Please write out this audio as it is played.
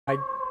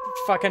My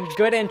fucking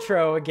good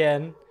intro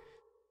again.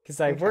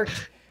 Because I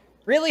worked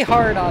really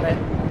hard on it.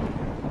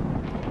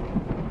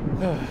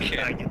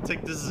 I can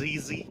take this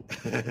easy.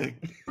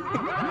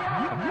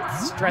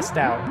 I'm stressed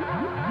out.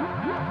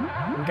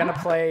 I'm gonna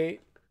play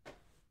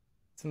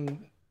some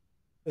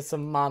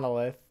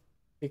Monolith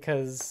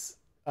because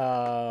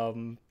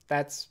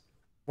that's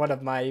one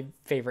of my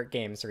favorite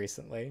games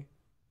recently.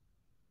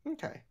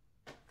 Okay.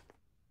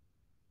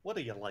 What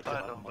do you like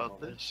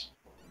about this?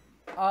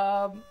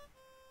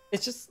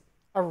 It's just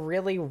a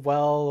really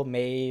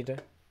well-made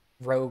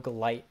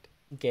roguelite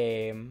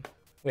game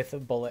with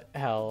bullet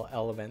hell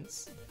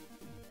elements.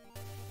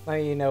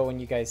 Let me know when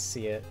you guys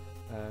see it.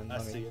 I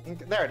see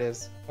it. There it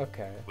is.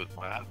 Okay. With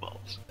my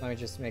eyeballs. Let me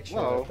just make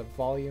sure that the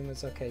volume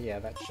is okay. Yeah,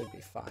 that should be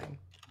fine.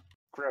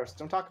 Gross.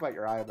 Don't talk about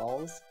your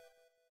eyeballs.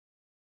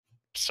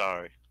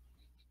 Sorry.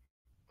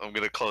 I'm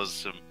gonna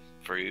close them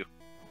for you.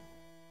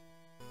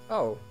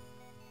 Oh.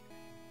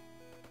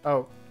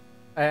 Oh.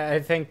 I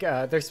think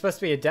there's supposed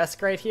to be a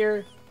desk right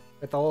here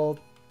with all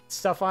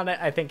stuff on it.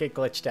 I think it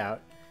glitched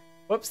out.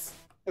 Whoops.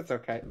 It's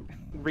okay.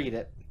 Read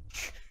it.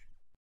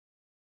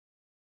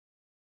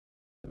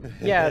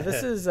 Yeah,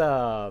 this is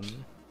so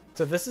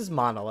this is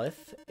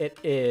Monolith. It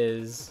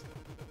is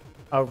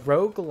a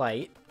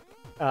roguelite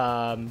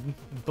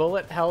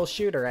bullet hell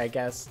shooter, I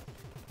guess.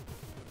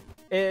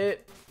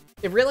 It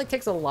really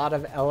takes a lot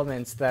of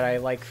elements that I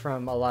like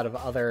from a lot of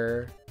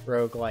other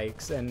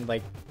roguelikes and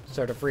like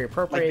sort of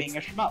reappropriates. Like being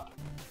a shmup.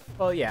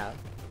 Well, yeah.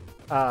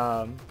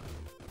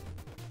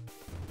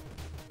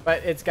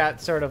 But it's got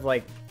sort of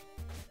like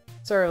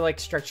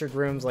structured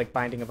rooms like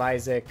Binding of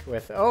Isaac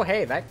with, oh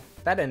hey, that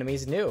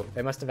enemy's new.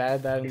 They must have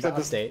added that in the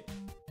update.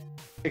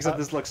 Except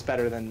this looks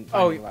better than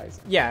Binding of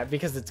Isaac. Yeah,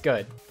 because it's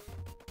good.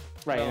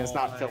 Right, and it's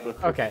not filled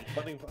with... Okay,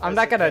 I'm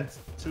not gonna...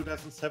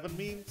 2007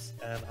 memes,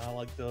 and I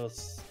like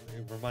those.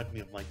 It remind me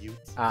of my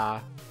youth.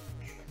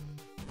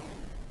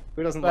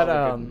 Who doesn't love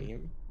a good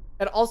meme?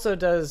 It also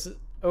does...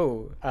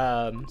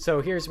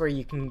 so here's where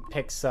you can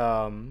pick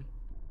some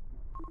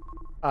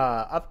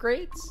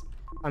upgrades.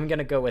 I'm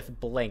gonna go with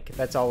Blink.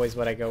 That's always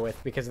what I go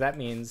with, because that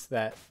means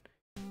that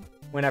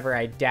whenever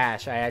I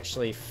dash, I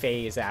actually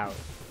phase out.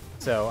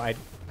 So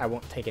I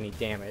won't take any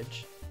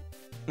damage.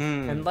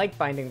 And like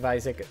Binding of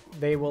Isaac,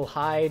 they will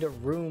hide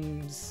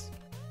rooms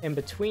in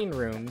between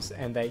rooms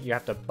and that you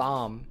have to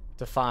bomb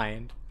to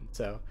find.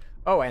 So,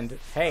 oh, and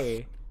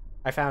hey,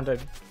 I found a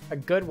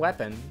good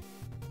weapon.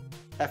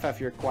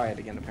 FF, you're quiet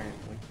again,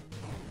 apparently.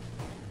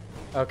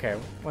 Okay,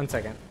 1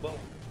 second. Well,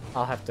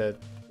 I'll have to...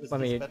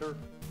 Let me... better?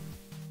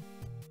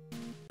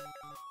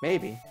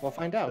 Maybe. We'll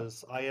find out.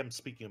 Because I am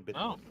speaking a bit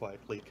more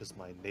quietly because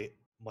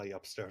my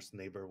upstairs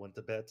neighbor went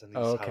to bed and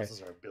these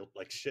houses are built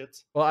like shit.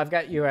 Well, I've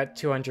got you at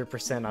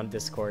 200% on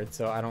Discord,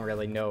 so I don't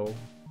really know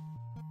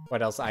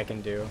what else I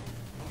can do.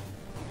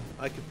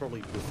 I could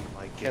probably boost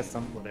my game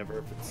whenever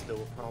if it's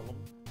still a problem.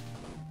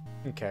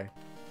 Okay.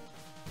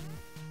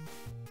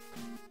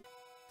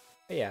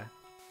 But yeah.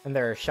 And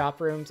there are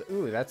shop rooms.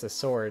 Ooh, that's a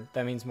sword.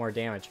 That means more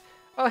damage.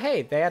 Oh,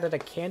 hey, they added a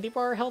candy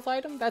bar health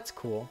item? That's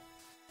cool.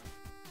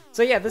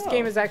 So yeah, this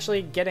game is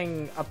actually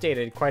getting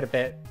updated quite a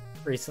bit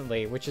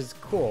recently, which is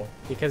cool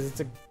because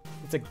it's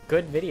a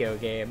good video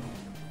game.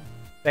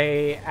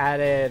 They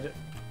added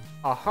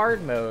a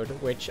hard mode,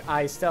 which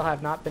I still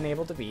have not been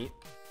able to beat,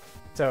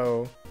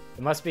 so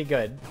it must be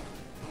good.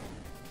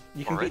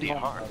 You can beat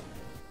hard.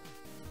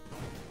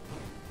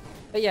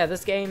 But yeah,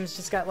 this game's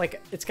just got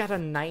like, it's got a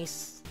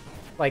nice,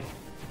 like,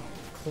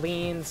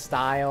 clean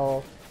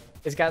style.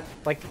 It's got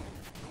like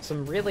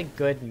some really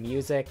good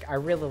music. I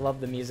really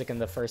love the music in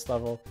the first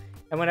level.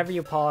 And whenever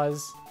you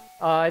pause,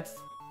 it's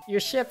your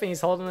ship and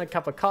he's holding a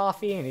cup of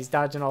coffee and he's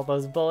dodging all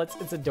those bullets.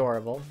 It's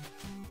adorable.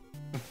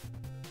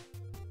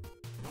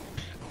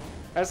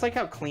 I just like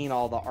how clean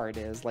all the art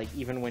is. Like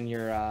even when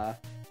your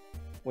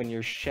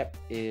ship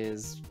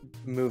is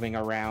moving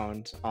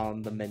around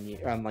on the menu,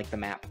 on like the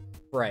map.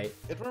 Right.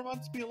 It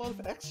reminds me a lot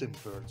of Action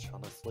Verge,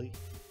 honestly.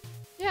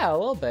 Yeah, a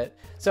little bit.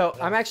 So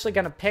I'm actually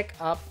gonna pick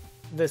up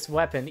this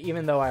weapon,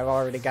 even though I've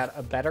already got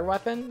a better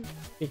weapon,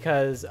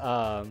 because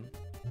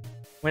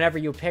whenever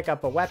you pick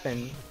up a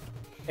weapon,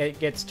 it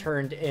gets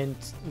turned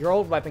into, your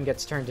old weapon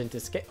gets turned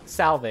into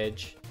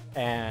salvage,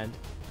 and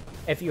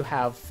if you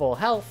have full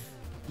health,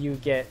 you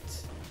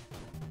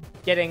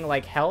getting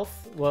like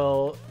health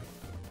will,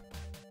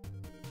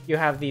 you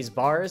have these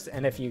bars,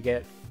 and if you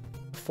get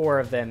 4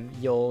 of them,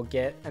 you'll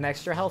get an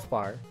extra health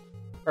bar,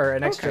 or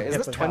an extra. Is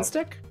this twin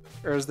stick,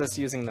 or is this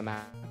using the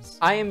mouse?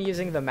 I am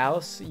using the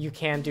mouse. You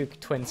can do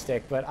twin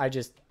stick, but I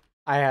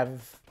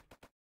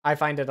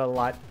find it a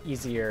lot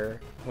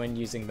easier when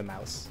using the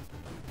mouse.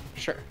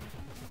 Sure.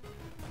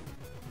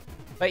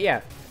 But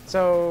yeah,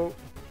 so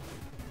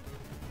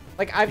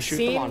like I've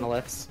seen the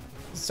monoliths.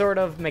 Sort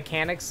of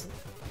mechanics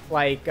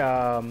like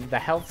the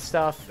health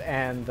stuff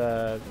and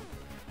the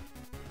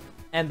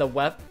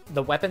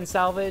weapon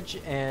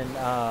salvage and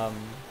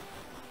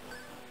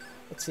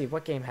let's see,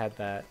 what game had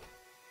that?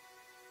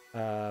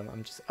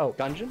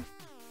 Gungeon?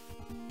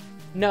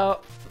 No,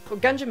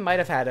 Gungeon might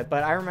have had it,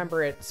 but I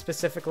remember it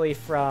specifically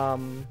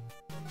from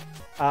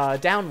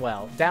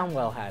Downwell.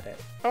 Downwell had it.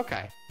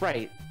 Okay,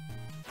 right.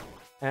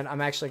 And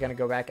I'm actually going to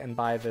go back and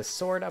buy this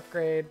sword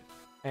upgrade.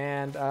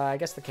 And I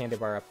guess the candy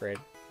bar upgrade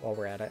while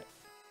we're at it.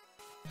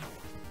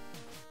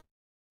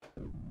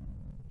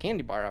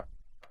 Candy bar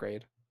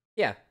upgrade.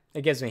 Yeah,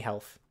 it gives me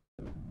health.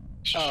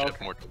 Shit,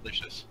 okay. more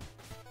delicious.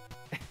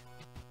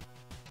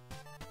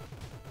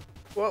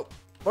 Whoa,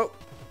 whoa.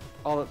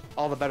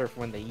 All the better for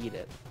when they eat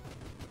it.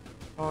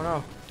 Oh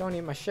no, don't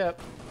eat my ship.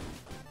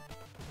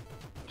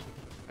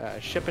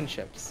 Ship and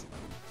chips.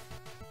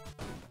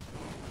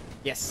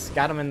 Yes,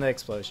 got him in the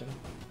explosion.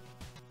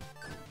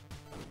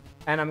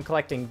 And I'm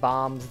collecting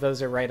bombs.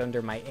 Those are right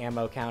under my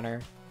ammo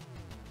counter.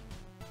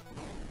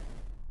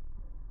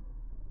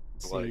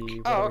 Let's Like- see,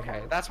 what Oh, do we okay.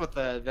 have? That's what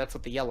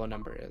the yellow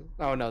number is.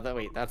 Oh no,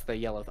 wait, that's the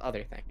yellow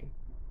other thing.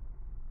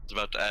 I was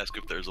about to ask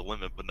if there's a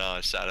limit, but now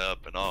I sat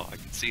up and I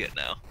can see it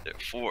now. There are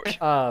 4.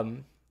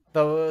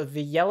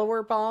 The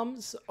yellower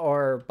bombs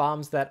are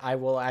bombs that I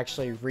will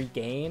actually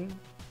regain.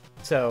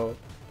 So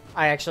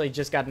I actually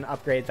just got an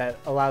upgrade that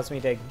allows me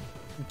to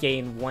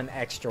gain 1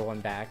 extra one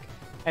back.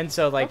 And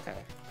so like Okay.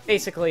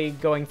 basically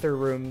going through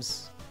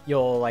rooms,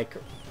 you'll like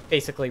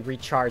basically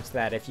recharge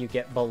that if you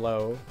get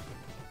below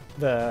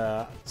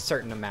the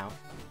certain amount.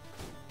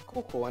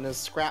 Cool. And is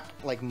scrap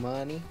like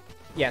money?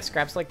 Yeah,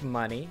 scrap's like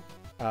money.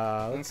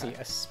 Let's see,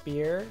 Okay. a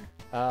spear.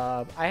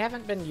 I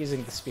haven't been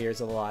using the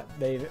spears a lot.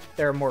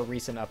 They're a more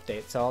recent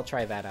update, so I'll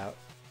try that out.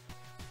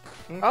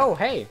 Okay. Oh,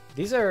 hey,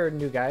 these are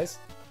new guys.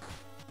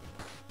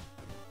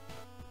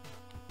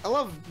 I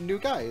love new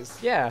guys.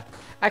 Yeah,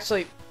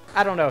 actually,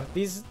 I don't know.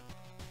 These,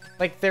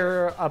 like,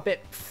 they're a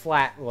bit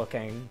flat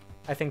looking.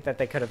 I think that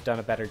they could have done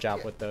a better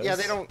job with those. Yeah,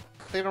 they don't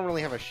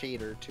really have a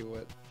shader to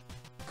it.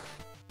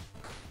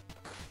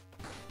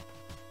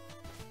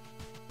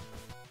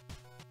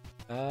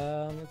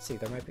 Let's see,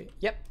 there might be.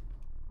 Yep.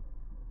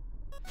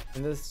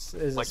 And this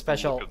is Like a the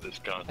special. look of this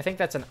gun. I think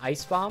that's an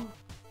ice bomb.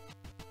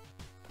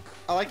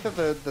 I like that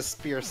the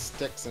spear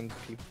sticks in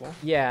people.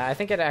 Yeah, I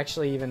think it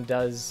actually even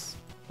does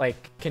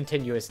like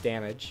continuous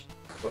damage.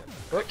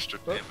 Extra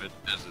damage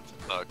as it's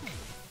stuck.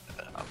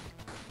 I'm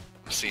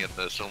seeing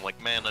this, and I'm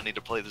like, man, I need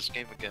to play this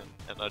game again,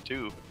 and I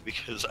do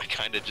because I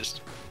kind of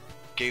just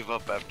gave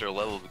up after a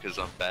level because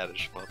I'm bad at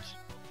shmups.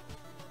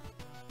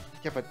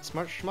 Yeah, but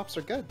smart shmups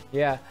are good.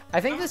 Yeah,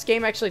 I think this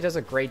game actually does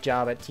a great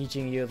job at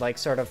teaching you like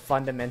sort of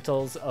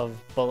fundamentals of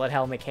bullet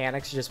hell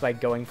mechanics just by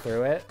going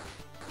through it.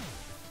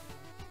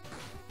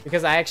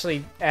 Because I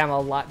actually am a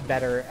lot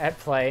better at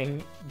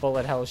playing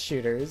bullet hell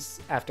shooters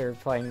after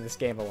playing this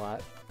game a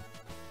lot.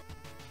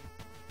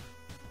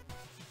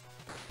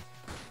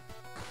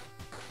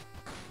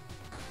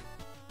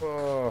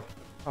 Oh,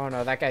 oh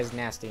no, that guy's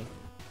nasty.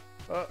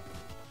 Oh.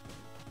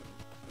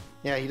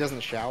 Yeah, he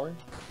doesn't shower.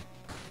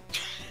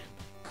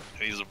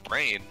 He's a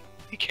brain.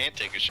 He can't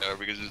take a shower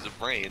because he's a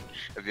brain.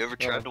 Have you ever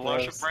Oh, tried to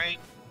wash a gross. brain?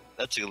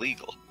 That's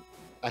illegal.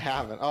 I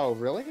haven't. Oh,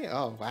 really?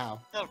 Oh, wow.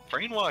 No,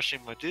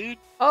 brainwashing, my dude.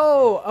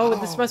 Oh,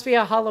 this Oh. must be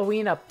a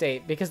Halloween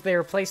update because they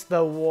replaced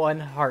the 1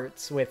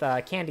 hearts with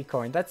candy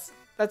corn. That's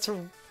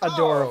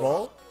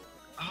adorable.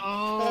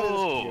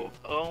 Oh, cute.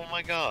 oh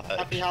my god.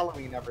 Happy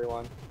Halloween,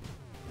 everyone.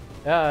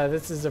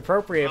 This is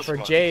appropriate That's for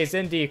fun. Jay's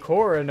Indie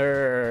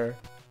Coroner.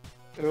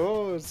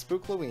 Oh,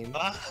 Spookloween.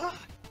 Ah,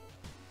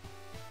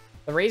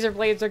 The razor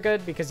blades are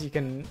good because you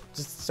can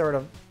just sort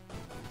of...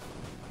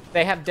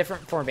 They have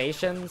different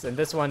formations, and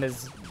this one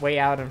is way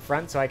out in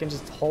front, so I can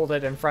just hold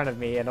it in front of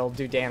me and it'll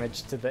do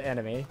damage to the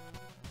enemy.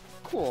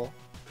 Cool.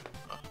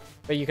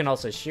 But you can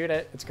also shoot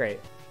it. It's great.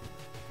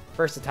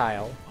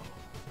 Versatile.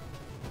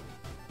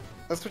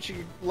 That's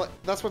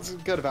that's what's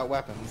good about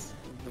weapons.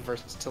 The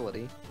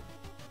versatility.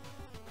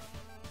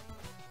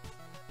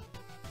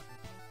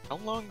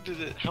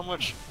 how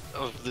much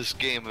of this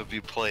game have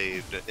you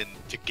played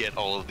to get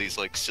all of these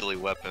like silly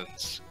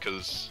weapons?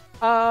 Because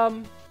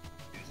I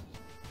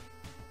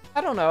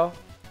don't know.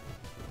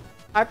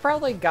 I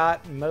probably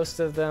got most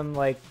of them,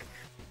 like,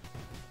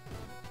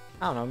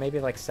 I don't know, maybe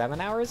like 7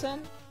 hours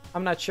in?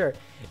 I'm not sure.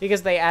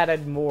 Because they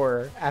added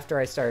more after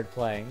I started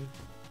playing.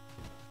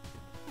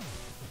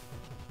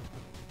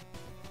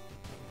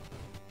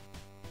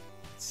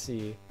 Let's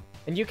see.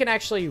 And you can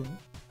actually,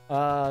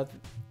 I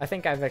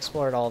think I've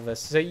explored all of this.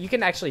 So you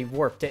can actually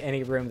warp to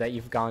any room that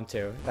you've gone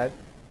to.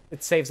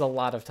 It saves a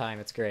lot of time.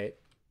 It's great.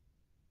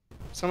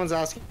 Someone's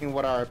asking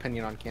what our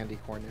opinion on candy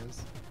corn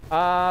is.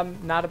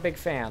 Not a big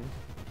fan.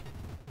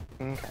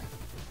 Okay.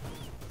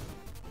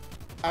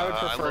 I would I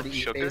prefer love to eat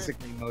sugar.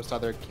 basically most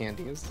other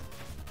candies.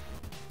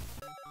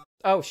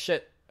 Oh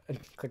shit. I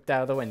clicked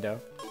out of the window.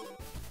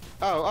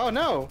 Oh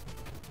no!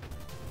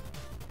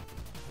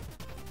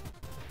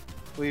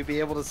 Will you be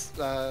able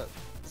to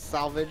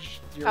salvage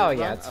your Oh, run?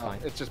 yeah, it's fine.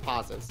 It just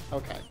pauses.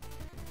 Okay.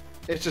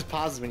 It just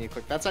pauses when you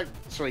click. That's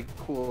actually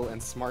cool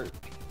and smart.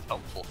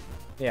 helpful.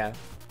 Yeah.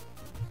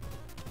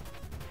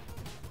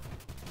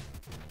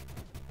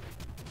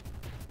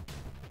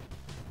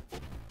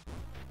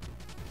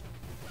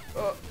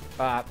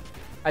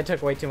 I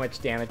took way too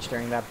much damage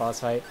during that boss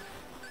fight.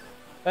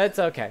 But it's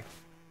okay.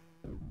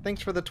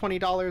 Thanks for the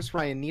 $20,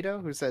 Ryan Nito,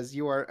 who says,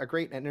 you are a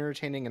great and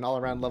entertaining and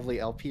all-around lovely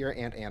LPer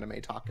and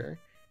anime talker.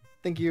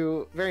 Thank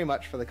you very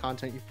much for the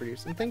content you've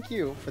produced, and thank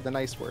you for the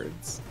nice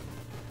words.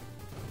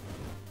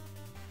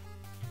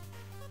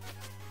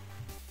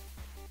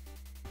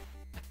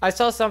 I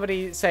saw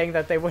somebody saying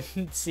that they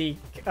wouldn't see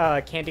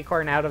candy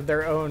corn out of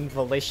their own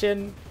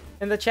volition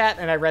in the chat,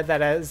 and I read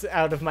that as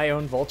out of my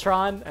own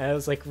Voltron, and I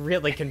was like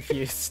really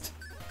confused.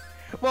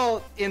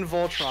 Well, in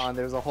Voltron,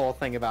 there's a whole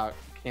thing about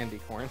candy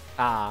corn.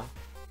 Ah.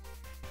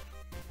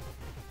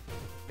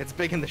 It's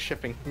big in the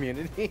shipping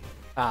community.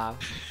 Ah.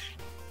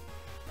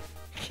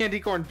 Candy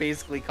corn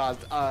basically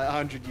caused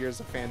 100 years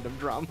of fandom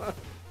drama.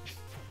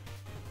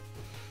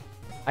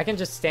 I can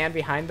just stand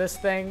behind this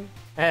thing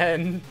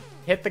and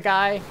hit the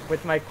guy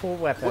with my cool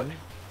weapon.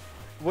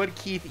 Would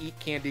Keith eat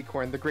candy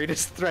corn, the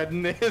greatest threat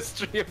in the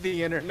history of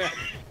the internet?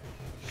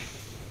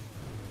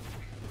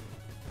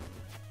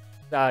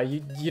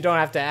 You don't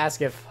have to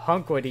ask if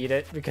Hunk would eat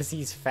it because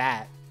he's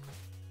fat.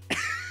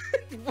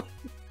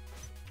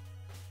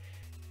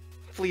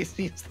 Please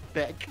use the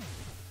pick.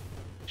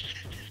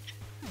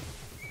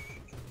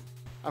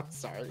 I'm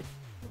sorry.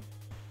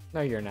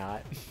 No, you're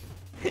not.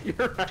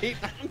 You're right.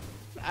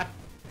 I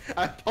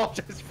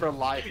apologize for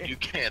lying. You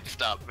can't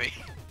stop me.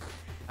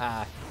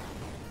 I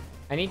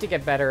need to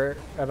get better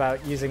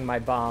about using my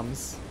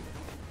bombs.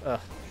 Ugh.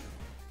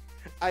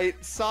 I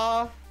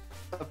saw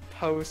a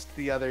post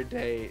the other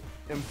day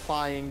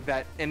implying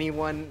that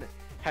anyone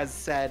has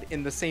said,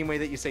 in the same way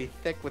that you say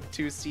thick with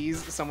 2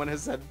 C's, someone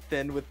has said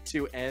thin with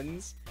 2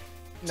 N's.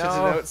 To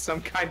denote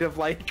some kind of,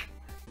 like,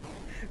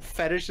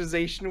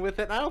 fetishization with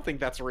it. I don't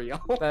think that's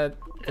real. That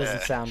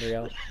doesn't sound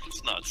real.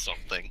 It's not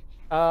something.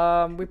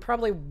 We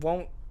probably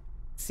won't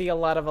see a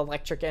lot of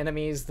electric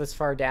enemies this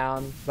far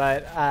down,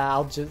 but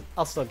I'll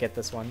still get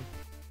this one.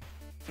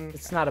 Okay.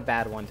 It's not a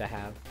bad one to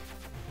have.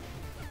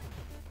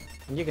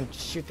 And you can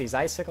shoot these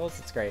icicles,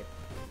 it's great.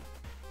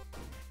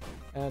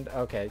 And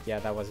okay, yeah,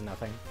 that was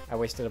nothing. I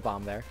wasted a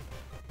bomb there.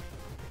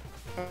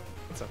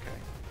 It's okay.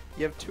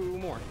 You have 2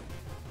 more.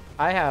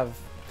 I have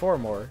 4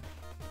 more.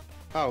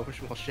 Oh,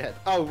 well, shit.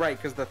 Oh, right,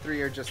 because the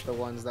 3 are just the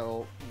ones that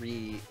will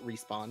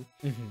respawn.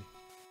 Mm-hmm.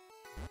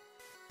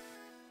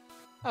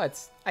 Oh,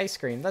 it's ice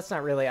cream. That's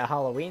not really a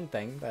Halloween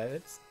thing, but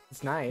it's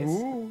nice.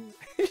 Ooh.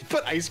 You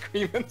put ice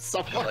cream in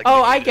someone. Like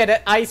oh, I get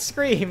it. Ice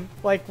cream.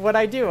 Like what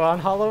I do on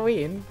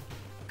Halloween.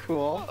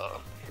 Cool.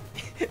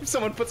 If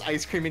someone puts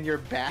ice cream in your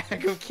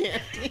bag of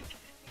candy.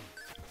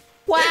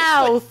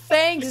 Wow,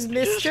 thanks,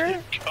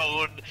 mister.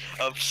 Going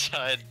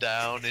upside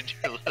down in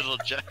your little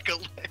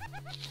jack-o'-lantern.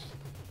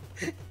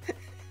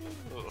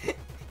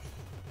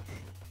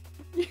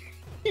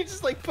 You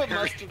just like put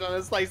mustard on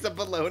a slice of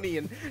bologna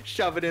and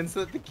shove it in so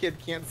that the kid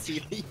can't see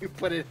that you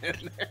put it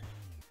in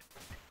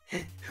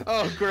there.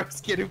 Oh, gross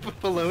kid who put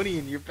bologna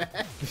in your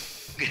bag.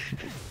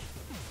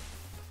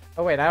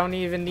 Oh wait, I don't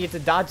even need to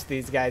dodge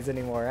these guys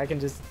anymore. I can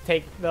just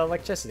take the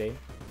electricity.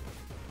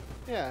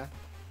 Yeah.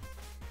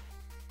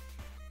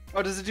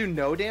 Oh, does it do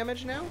no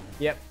damage now?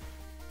 Yep.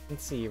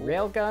 Let's see,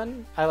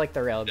 railgun? I like the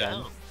railgun.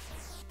 Down.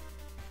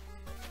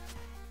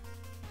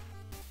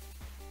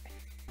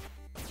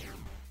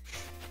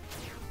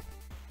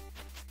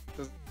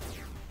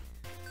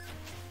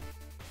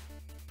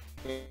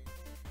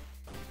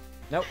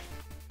 Nope.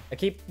 I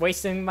keep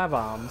wasting my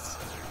bombs.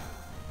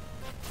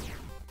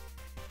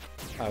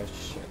 Oh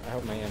shit, I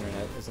hope my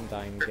internet isn't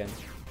dying again.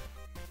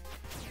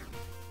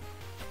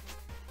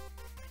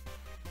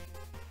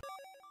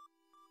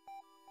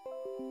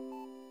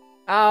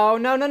 Oh,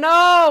 no, no,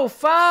 no!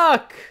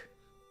 Fuck!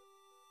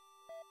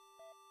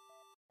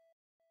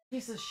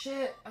 Piece of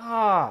shit.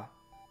 Ah.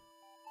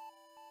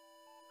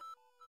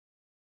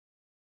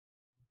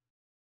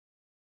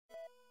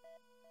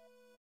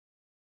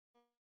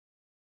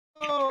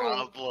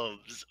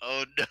 Problems.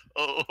 Oh no.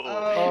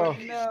 Oh,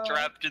 He's no.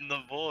 trapped in the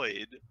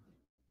void.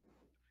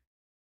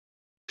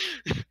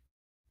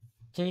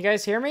 Can you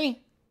guys hear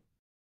me?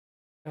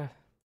 You're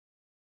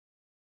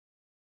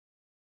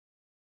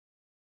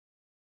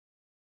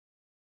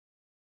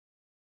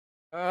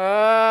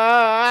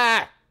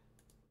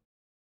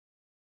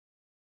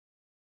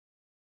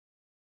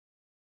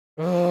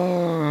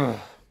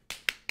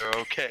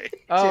okay.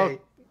 Oh, Jay.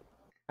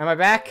 am I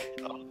back?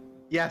 Oh,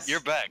 Yes. you're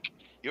back.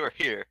 You're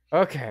here.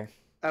 Okay.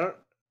 I don't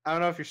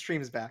know if your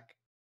stream's back.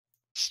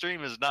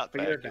 Stream is not But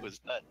back. you're It back. was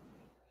dead.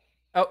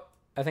 Oh,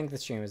 I think the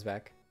stream is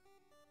back.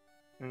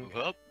 Move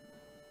up.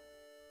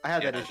 I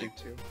had Yeah, that I issue think-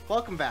 too.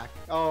 Welcome back.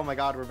 Oh my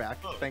god, we're back.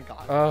 Oh. Thank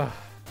god. Ugh.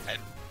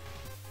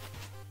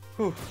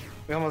 Whew.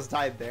 We almost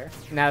died there.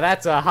 Now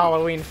that's a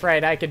Halloween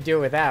fright I could do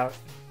without.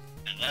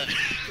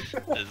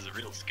 That is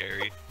real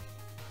scary.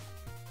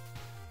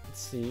 Let's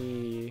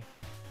see.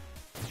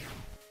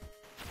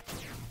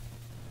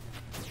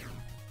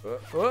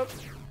 Whoop, whoop.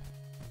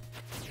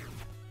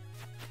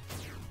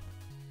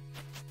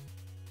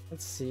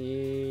 Let's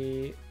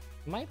see.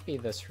 Might be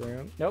this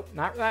room. Nope,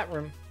 not that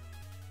room.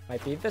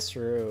 Might be this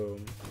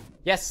room.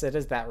 Yes, it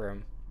is that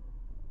room.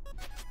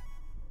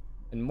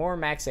 And more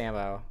max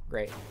ammo.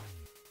 Great.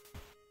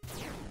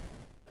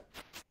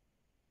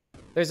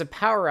 there's a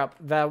power-up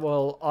that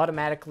will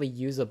automatically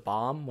use a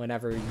bomb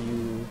whenever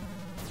you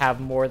have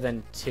more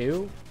than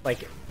 2.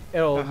 Like,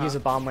 it'll use a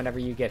bomb whenever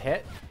you get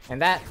hit.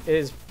 And that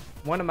is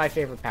one of my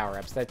favorite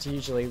power-ups. That's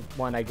usually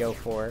one I go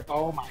for.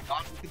 Oh my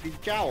god, look at these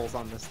jowls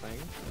on this thing.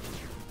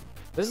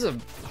 This is a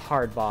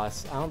hard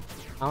boss. I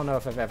don't know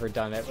if I've ever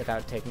done it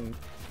without taking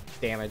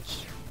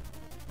damage.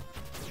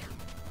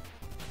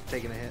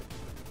 Taking a hit.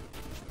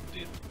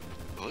 Dude,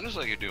 it looks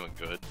like you're doing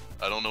good.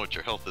 I don't know what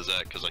your health is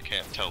at because I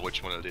can't tell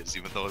which one it is,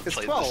 even though I've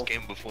played 12. this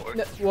game before.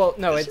 No, well,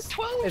 no, Is it's it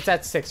 12? It's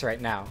at 6 right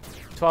now.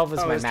 12 is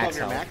my is 12 max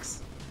your health.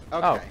 max?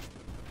 Okay. Oh.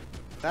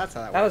 That's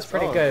how that works. That was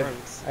pretty good.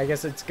 Gross. I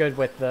guess it's good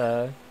with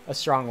a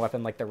strong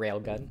weapon like the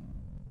railgun.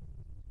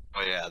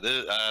 Oh yeah,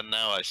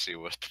 now I see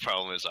what the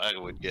problem is. I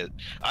would get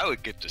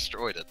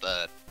destroyed at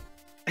that.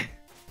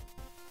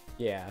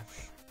 Yeah.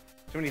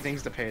 Too many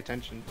things to pay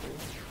attention to.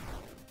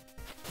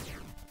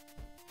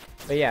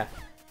 But yeah.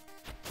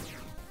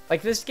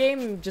 Like, this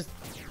game just...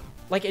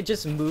 Like, it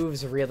just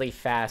moves really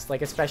fast.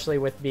 Like, especially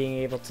with being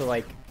able to,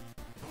 like,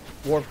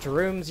 warp to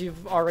rooms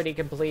you've already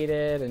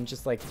completed. And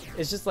just, like...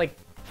 It's just, like...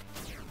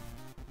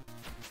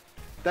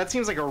 That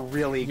seems like a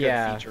really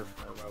good feature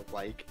for a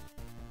roguelike.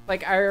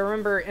 Like, I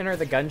remember Enter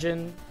the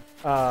Gungeon,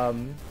 oh,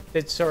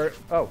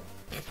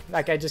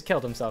 that guy just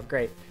killed himself,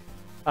 great.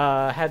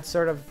 Had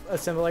sort of a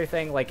similar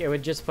thing, like, it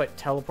would just put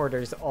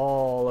teleporters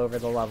all over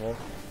the level.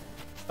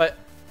 But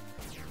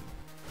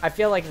I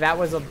feel like that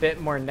was a bit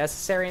more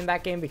necessary in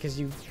that game because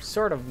you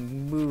sort of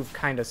move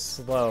kind of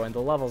slow and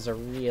the levels are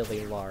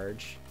really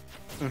large.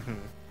 Mm-hmm.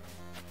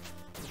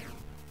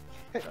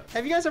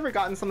 Have you guys ever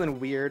gotten something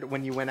weird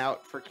when you went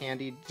out for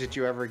candy? Did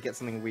you ever get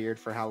something weird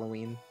for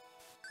Halloween?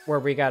 Where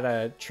we got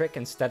a trick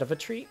instead of a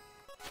treat?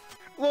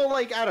 Well,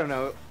 like, I don't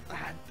know.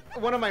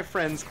 One of my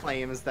friends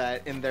claims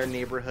that in their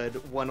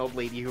neighborhood, one old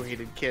lady who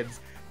hated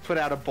kids put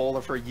out a bowl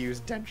of her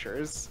used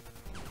dentures.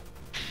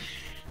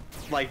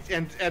 Like,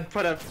 and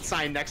put a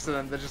sign next to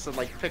them that just said,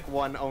 like, pick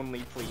one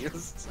only,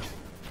 please.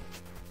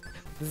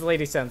 This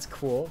lady sounds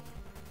cool.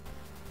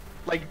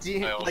 Like, have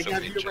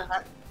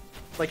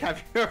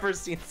you ever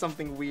seen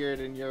something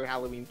weird in your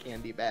Halloween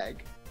candy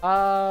bag?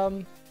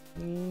 No,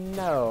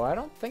 I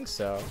don't think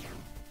so.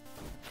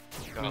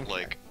 Got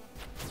like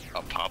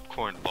a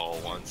popcorn ball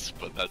once,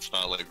 but that's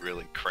not like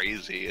really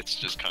crazy. It's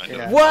just kind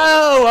of.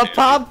 Whoa! A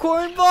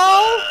popcorn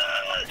ball?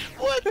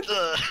 What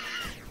the?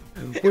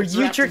 Were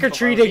you trick or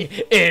treating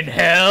in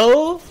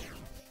hell?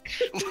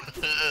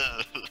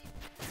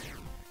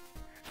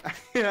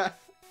 Yeah.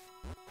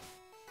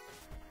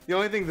 The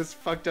only thing that's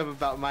fucked up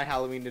about my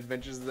Halloween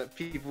adventures is that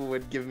people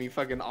would give me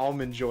fucking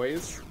almond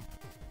joys.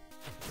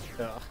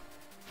 Ugh.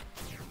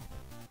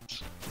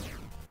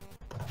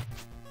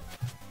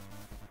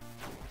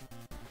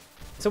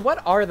 So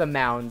what are the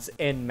mounds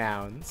in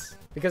mounds?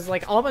 Because,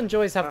 like, almond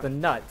joys have the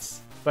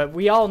nuts, but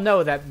we all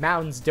know that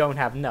mounds don't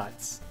have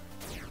nuts.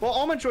 Well,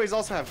 almond joys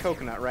also have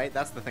coconut, right?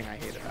 That's the thing I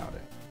hate about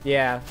it.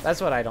 Yeah, that's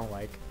what I don't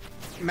like.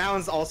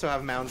 Mounds also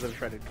have mounds of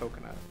shredded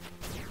coconut.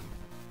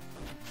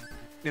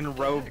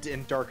 Enrobed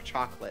in dark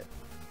chocolate.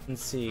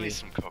 Let's see. Give me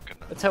some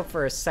coconut. Let's hope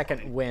for a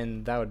second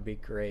win. That would be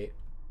great.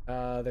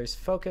 There's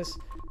focus.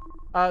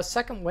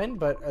 Second win,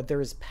 but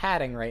there's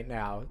padding right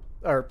now.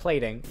 Or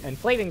plating. And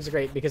plating's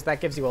great because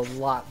that gives you a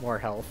lot more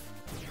health.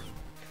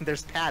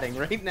 There's padding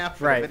right now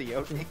for the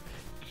video.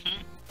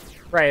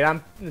 Right,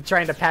 I'm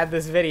trying to pad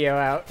this video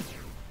out.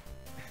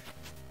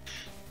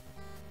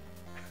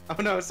 Oh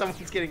no,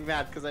 someone's getting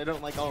mad because I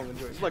don't like almond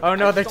joys. Look, oh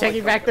no, they're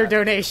taking back their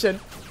donation.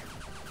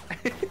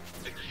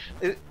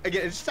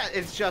 Again,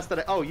 it's just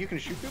that. Oh, you can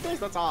shoot through those?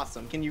 That's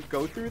awesome. Can you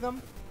go through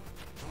them?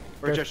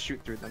 Or just shoot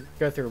through them?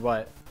 Go through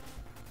what?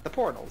 The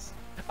portals.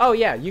 Oh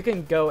yeah, you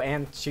can go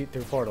and shoot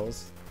through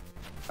portals.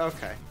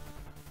 Okay.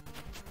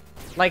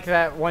 Like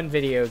that one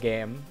video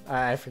game.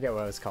 I forget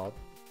what it was called.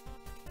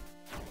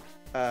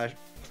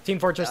 Team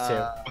Fortress 2.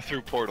 A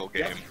through portal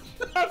game.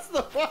 That's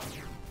the one.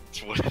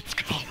 That's what it's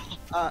called.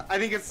 I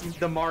think it's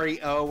the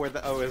Mario where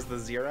the O is the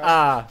 0.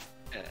 Ah.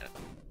 Yeah.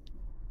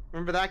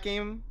 Remember that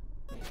game?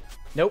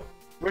 Nope.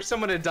 Where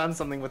someone had done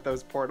something with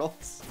those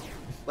portals.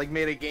 Like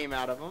made a game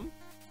out of them.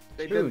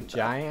 They Ooh, didn't,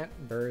 giant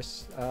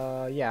burst.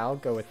 Yeah, I'll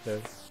go with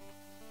the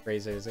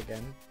razors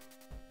again.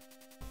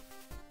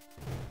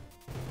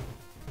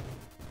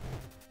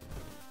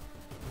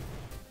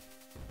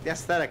 The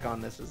aesthetic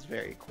on this is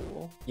very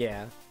cool.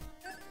 Yeah.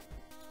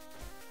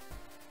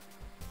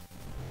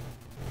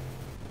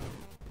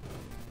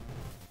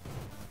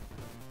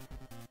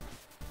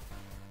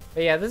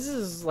 But yeah, this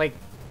is like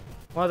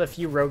one of the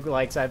few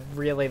roguelikes I've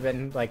really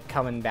been like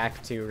coming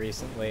back to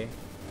recently.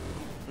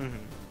 Mm-hmm.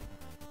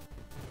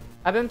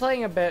 I've been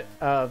playing a bit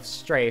of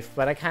Strafe,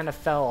 but I kind of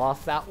fell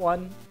off that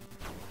one.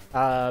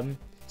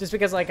 Just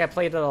because like I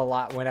played it a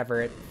lot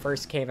whenever it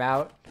first came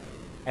out,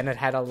 and it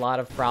had a lot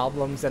of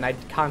problems, and I'd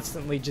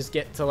constantly just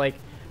get to like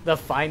the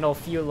final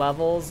few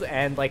levels,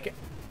 and like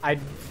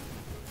I'd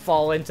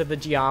fall into the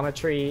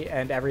geometry,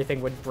 and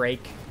everything would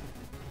break.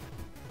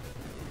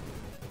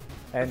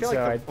 And I feel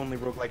so like the only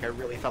roguelike I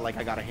really felt like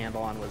I got a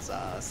handle on was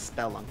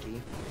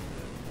Spelunky.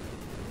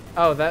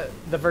 Oh,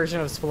 the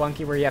version of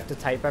Spelunky where you have to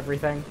type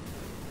everything?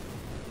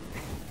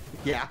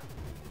 Yeah.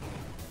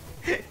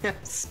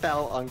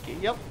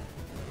 Spelunky, yep.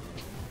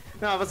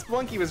 No, but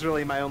Spelunky was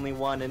really my only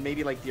one, and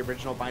maybe like the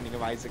original Binding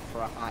of Isaac for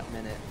a hot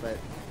minute, but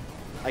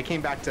I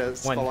came back to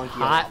Spelunky One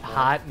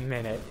hot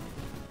minute.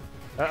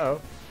 Uh-oh.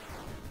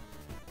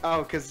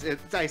 Oh, because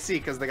I see,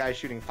 because the guy's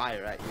shooting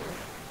fire at you.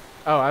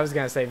 Oh, I was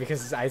gonna say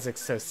because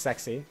Isaac's so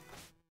sexy.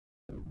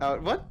 Oh,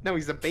 what? No,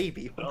 he's a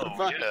baby. What the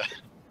fuck? Yeah.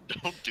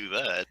 Don't do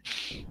that.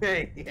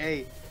 Hey,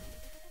 hey.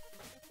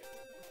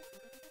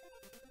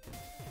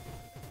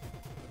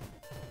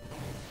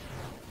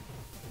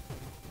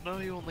 No,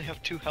 you only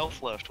have 2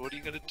 health left. What are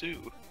you gonna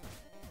do?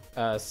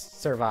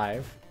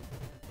 Survive.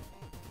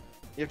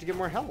 You have to get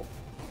more health.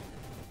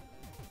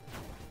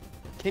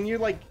 Can you,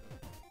 like,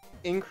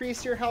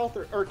 increase your health,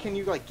 or can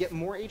you, like, get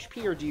more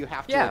HP, or do you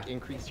have to, like,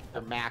 increase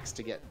your max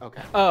to get...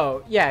 Okay.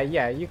 Oh, yeah,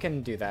 you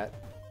can do that.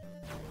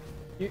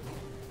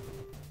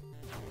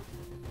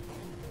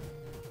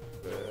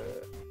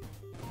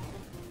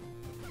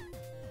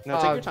 No,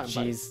 take your time,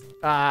 jeez.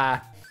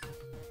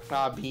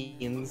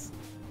 Beans.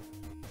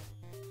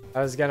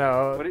 I was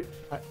gonna...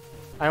 What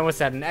I almost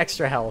had an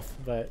extra health,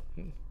 but...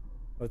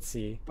 Let's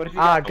see. What if you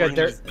got good.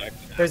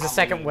 There's a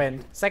second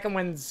wind. Second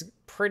wind's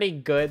pretty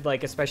good,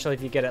 like, especially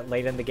if you get it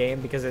late in the game,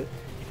 because it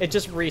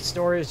just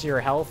restores your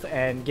health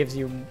and gives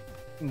you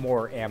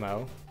more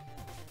ammo.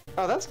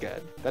 Oh, that's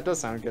good. That does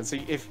sound good. So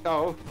if...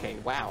 Oh, okay.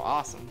 Wow,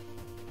 awesome.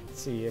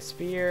 Let's see, a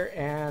spear,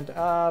 and,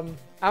 I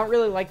don't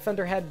really like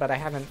Thunderhead, but I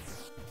haven't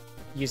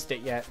used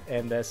it yet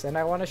in this, and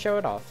I want to show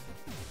it off.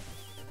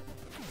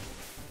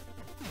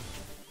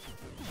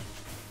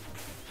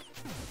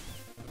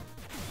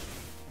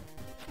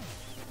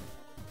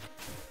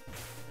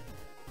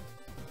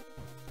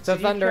 So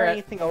do you carry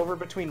anything over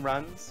between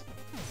runs?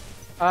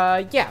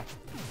 Yeah.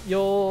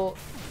 You'll...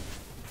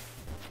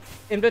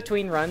 In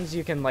between runs,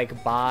 you can,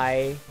 like,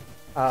 buy,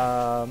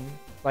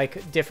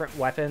 like, different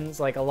weapons.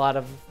 Like, a lot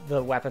of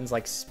the weapons,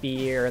 like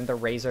Spear and the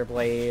Razor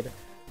Blade,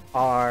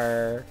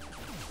 are...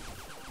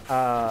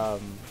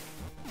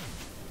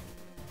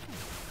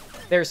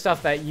 There's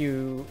stuff that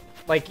you...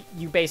 Like,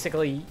 you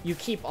basically... You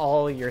keep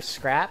all your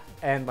scrap,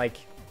 and, like,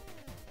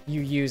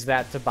 you use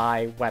that to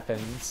buy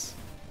weapons.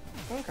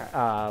 Okay.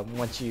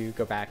 Once you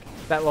go back.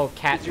 That little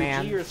cat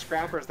man... Is your G your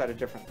scrap, or is that a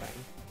different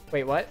thing?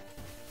 Wait, what?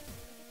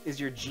 Is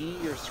your G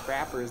your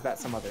scrap, or is that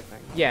some other thing?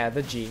 Yeah,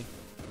 the G.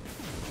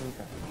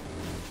 Okay.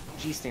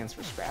 G stands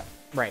for scrap.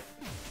 Right.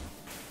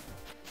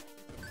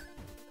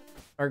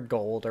 Or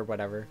gold, or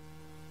whatever.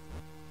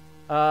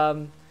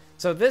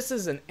 So this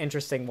is an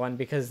interesting one,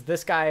 because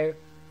this guy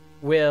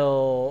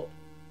will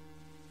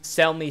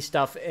sell me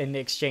stuff in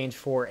exchange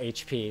for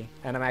HP,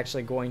 and I'm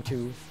actually going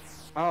to...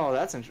 Oh,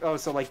 that's interesting. Oh,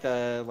 so like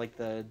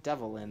the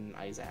devil in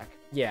Isaac.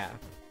 Yeah.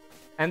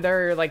 And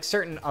there are, like,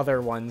 certain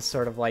other ones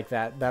sort of like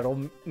that,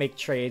 that'll make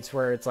trades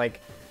where it's like,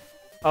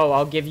 oh,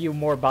 I'll give you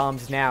more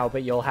bombs now,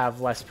 but you'll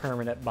have less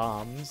permanent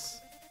bombs.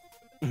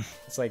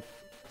 It's like,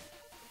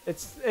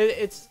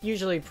 it's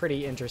usually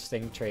pretty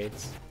interesting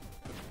trades.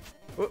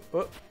 Whoop,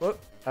 whoop, whoop.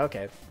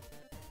 Okay.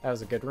 That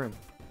was a good room.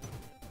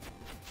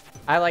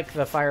 I like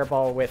the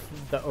fireball with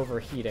the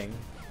overheating.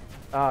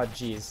 Oh,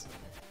 jeez.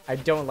 I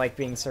don't like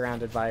being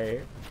surrounded by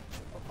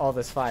all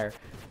this fire.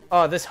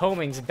 Oh, this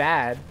homing's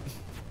bad.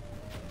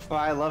 Well,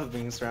 I love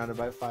being surrounded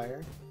by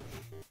fire.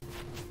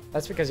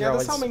 That's because you're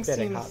always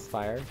spitting hot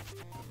fire.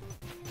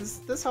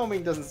 This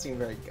homing doesn't seem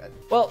very good.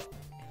 Well,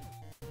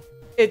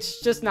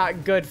 it's just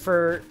not good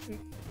for...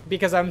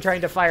 Because I'm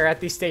trying to fire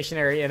at these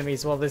stationary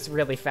enemies while this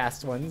really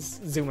fast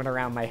one's zooming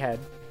around my head.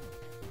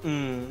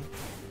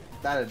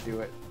 That'd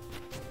do it.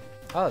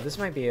 Oh, this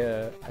might be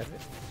a...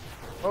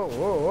 Whoa,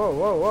 whoa, whoa,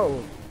 whoa,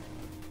 whoa.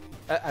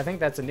 I think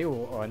that's a new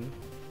one.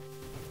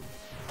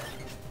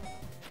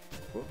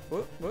 Whoop,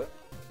 whoop, whoop.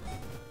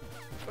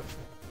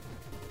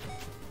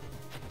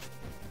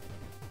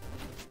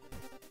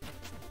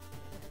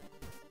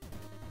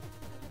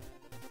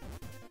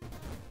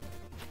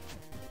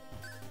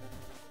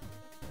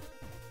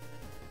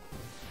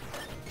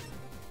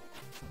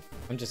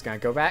 I'm just gonna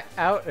go back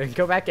out and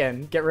go back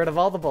in. Get rid of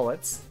all the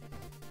bullets.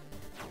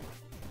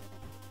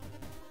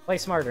 Play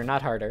smarter,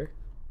 not harder.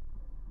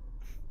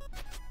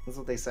 That's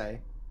what they say.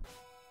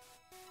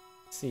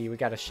 Let's see, we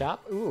got a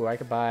shop. Ooh, I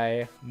could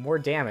buy more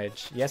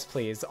damage. Yes,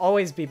 please.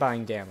 Always be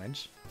buying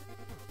damage.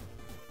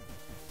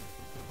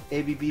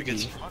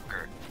 ABBD.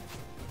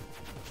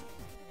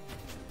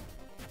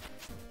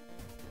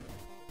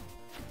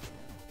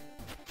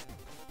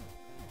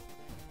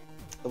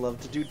 I love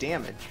to do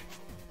damage.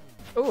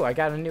 Ooh, I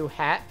got a new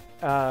hat.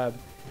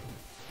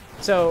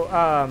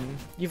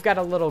 You've got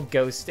a little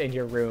ghost in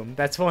your room.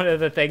 That's one of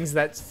the things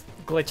that's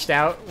glitched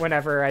out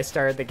whenever I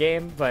started the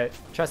game, but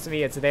trust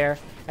me, it's there.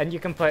 And you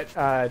can put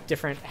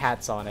different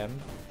hats on him.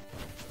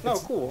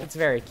 Cool. It's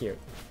very cute.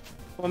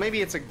 Well,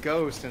 maybe it's a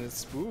ghost and it's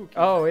spooky.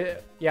 Oh,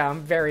 yeah, I'm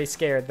very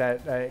scared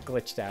that it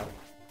glitched out.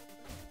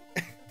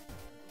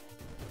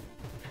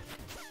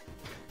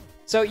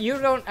 So you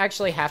don't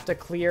actually have to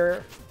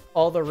clear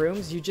all the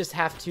rooms. You just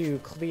have to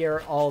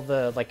clear all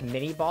the like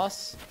mini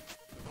boss,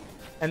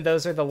 and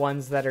those are the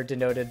ones that are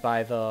denoted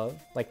by the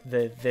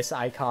this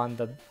icon,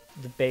 the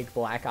big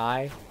black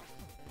eye,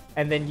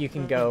 and then you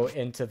can go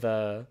into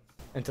the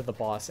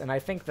boss. And I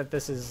think that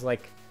this is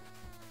like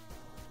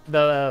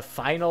the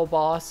final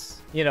boss.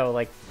 You know,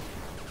 like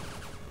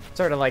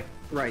sort of like.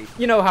 Right.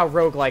 You know how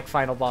roguelike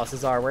final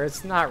bosses are, where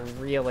it's not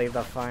really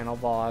the final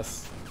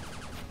boss.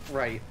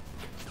 Right.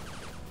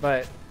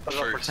 But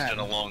First in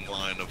a long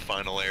line of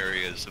final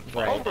areas and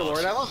final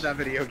Overlord, I love that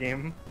video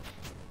game.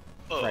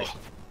 Oh. Right.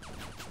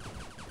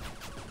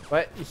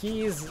 But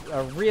he's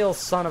a real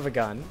son of a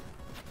gun.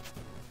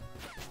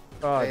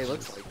 Oh, Hey,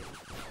 looks like it.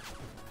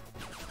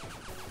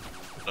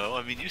 No,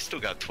 I mean, you still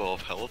got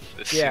 12 health.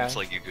 It Yeah. seems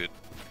like you could.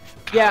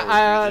 Yeah,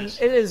 power through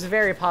this. it is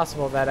very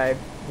possible that I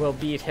will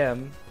beat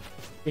him,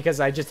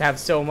 because I just have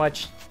so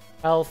much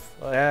health.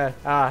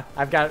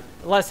 I've got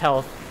less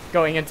health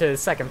going into the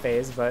second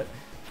phase, but...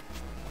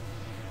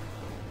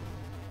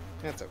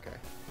 That's okay.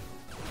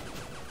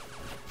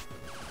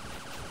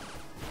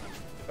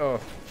 Oh.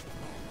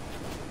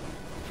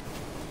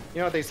 You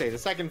know what they say, the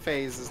second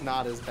phase is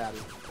not as bad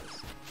as the first.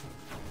 Is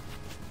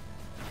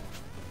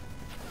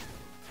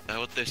that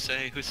what they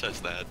say? Who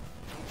says that?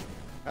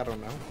 I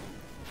don't know.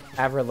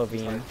 Avril Sorry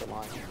Lavigne. for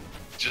lying.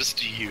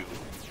 Just you.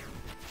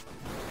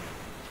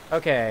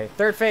 Okay,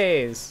 third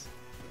phase.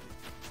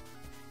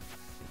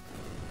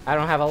 I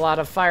don't have a lot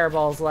of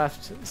fireballs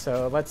left,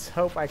 so let's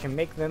hope I can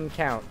make them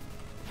count.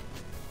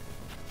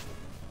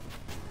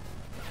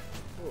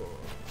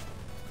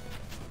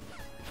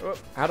 Oh,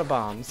 out of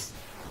bombs.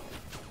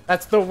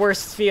 That's the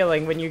worst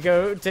feeling when you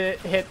go to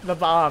hit the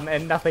bomb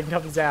and nothing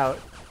comes out.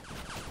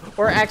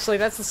 Or actually,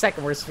 that's the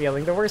second worst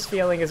feeling. The worst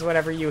feeling is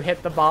whenever you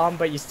hit the bomb,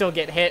 but you still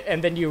get hit,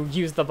 and then you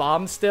use the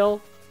bomb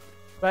still.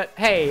 But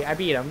hey, I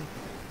beat him.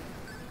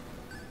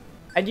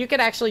 And you can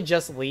actually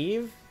just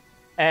leave,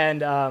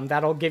 and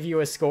that'll give you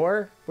a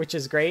score, which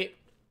is great.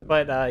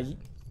 But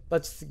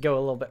let's go a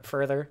little bit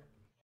further.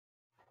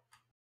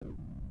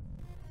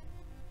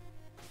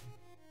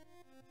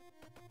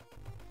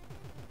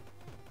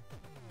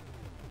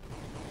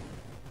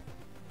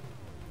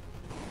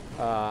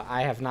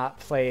 I have not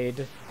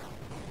played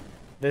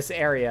this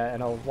area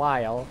in a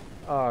while.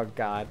 Oh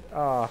god.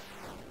 Oh.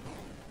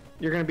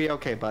 You're gonna be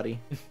okay, buddy.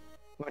 You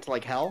went to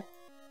like hell?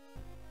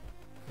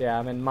 Yeah,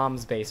 I'm in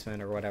mom's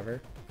basement or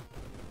whatever.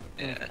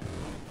 Yeah.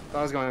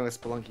 I was going with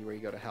Spelunky where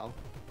you go to hell.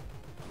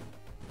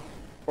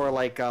 Or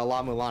like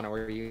La Mulana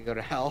where you go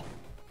to hell.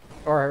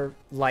 Or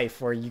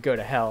life where you go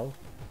to hell.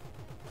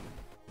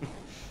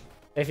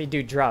 If you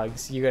do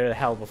drugs, you go to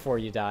hell before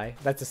you die.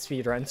 That's a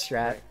speedrun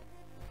strat.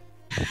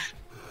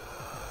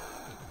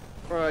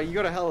 You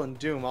go to hell in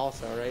Doom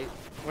also, right?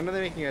 When are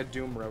they making a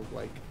Doom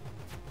roguelike?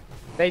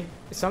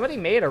 Somebody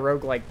made a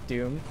roguelike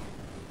Doom.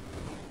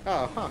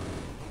 Oh, huh.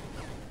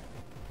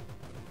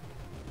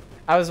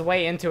 I was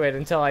way into it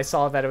until I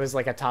saw that it was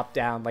like a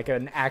top-down, like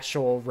an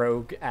actual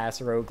rogue-ass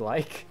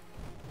roguelike.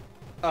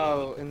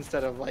 Oh,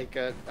 instead of like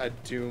a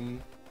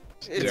Doom.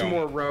 It's Yeah.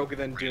 more rogue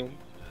than Doom.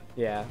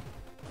 Yeah.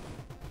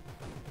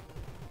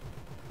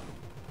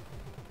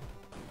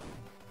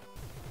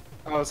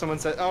 Oh, someone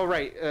said. Oh,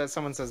 right.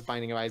 Someone says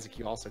Binding of Isaac.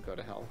 You also go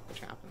to hell,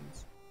 which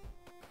happens.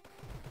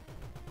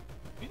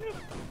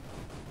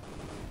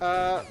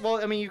 Well,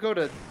 I mean, you go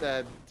to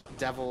the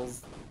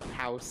devil's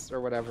house or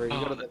whatever. You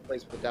go to the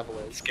place where the devil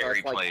is. Scary So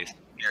it's like- place.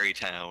 Scary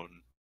town.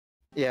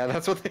 Yeah,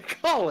 that's what they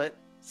call it.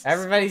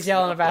 Everybody's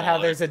yelling about how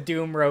there's a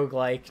Doom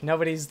roguelike.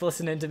 Nobody's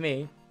listening to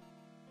me.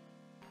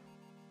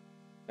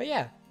 But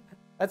yeah,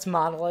 that's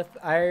Monolith.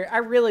 I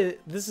really,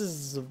 this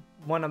is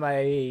one of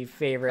my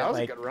favorite That was a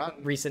like good run.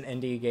 recent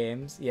indie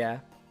games. Yeah.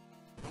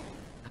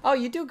 Oh,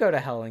 you do go to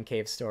hell in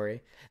Cave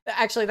Story.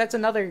 Actually, that's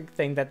another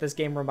thing that this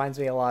game reminds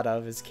me a lot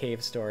of is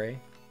Cave Story.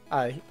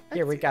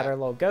 Here we got our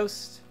little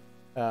ghost.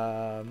 You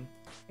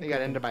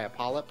got ended by a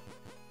polyp.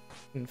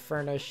 And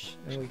furnish,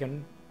 and we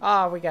can.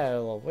 Ah, we got a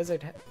little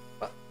wizard.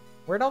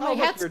 Where'd all my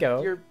hats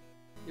go?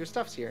 Your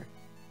stuff's here.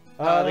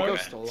 The Okay.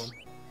 ghost stole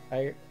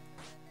them.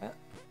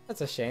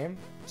 That's a shame.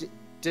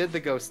 Did the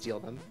ghost steal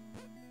them?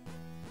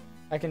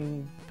 I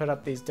can put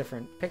up these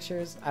different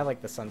pictures. I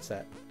like the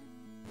sunset.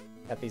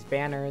 Got these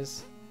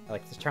banners. I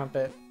like the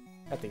trumpet.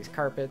 Got these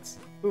carpets.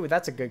 Ooh,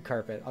 that's a good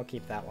carpet. I'll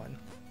keep that one.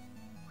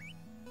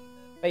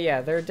 But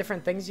yeah, there are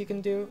different things you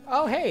can do.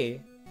 Oh,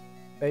 hey!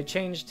 They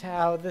changed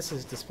how this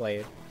is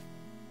displayed.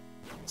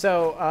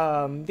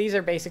 So, these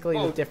are basically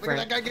the different...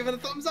 Look at that guy giving a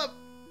thumbs up!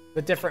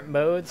 The different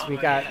modes. We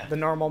got the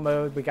normal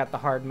mode. We got the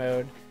hard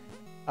mode.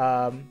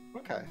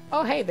 Okay.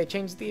 Oh, hey, they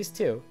changed these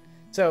too.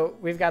 So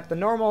we've got the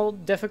normal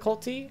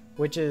difficulty,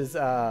 which is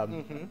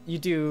you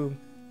do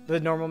the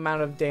normal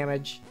amount of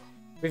damage.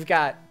 We've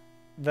got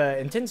the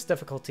intense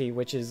difficulty,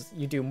 which is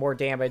you do more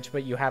damage,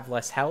 but you have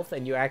less health,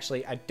 and you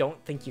actually, I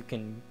don't think you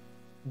can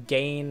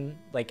gain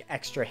like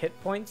extra hit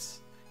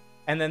points.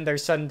 And then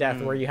there's sudden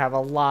death, where you have a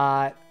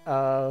lot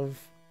of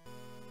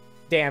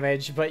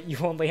damage, but you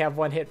only have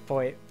one hit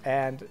point,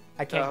 and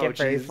I can't get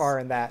very far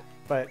in that.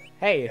 But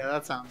hey, Yeah,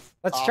 that sounds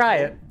let's awful. try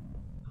it.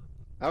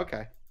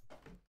 Okay.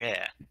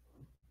 Yeah.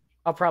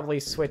 I'll probably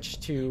switch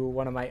to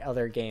one of my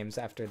other games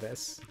after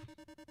this.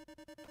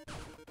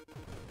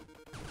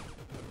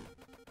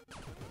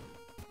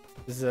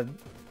 This is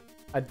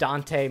a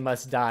Dante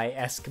Must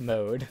Die-esque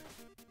mode.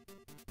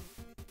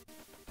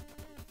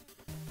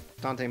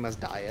 Dante Must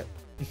Die it.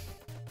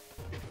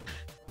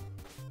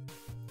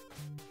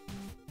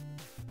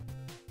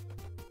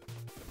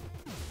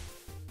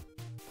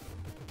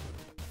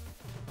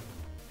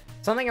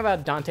 Something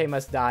about Dante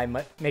Must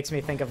Die makes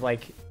me think of,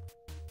 like,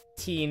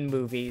 teen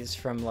movies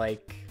from,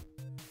 like,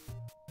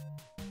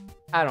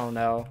 I don't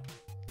know,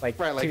 like,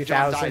 right, like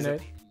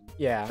 2000.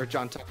 Yeah. Or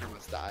John Tucker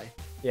Must Die.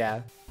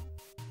 Yeah.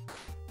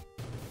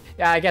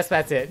 Yeah, I guess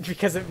that's it,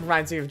 because it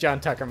reminds me of John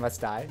Tucker Must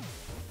Die.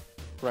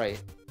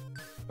 Right.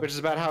 Which is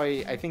about how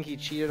I think he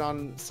cheated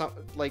on some,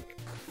 like,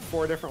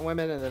 4 different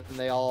women, and then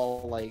they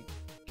all, like,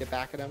 get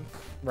back at him.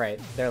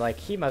 Right. They're like,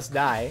 he must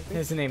die.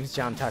 His name's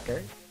John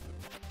Tucker.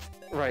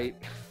 Right.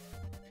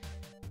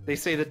 They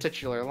say the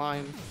titular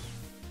line.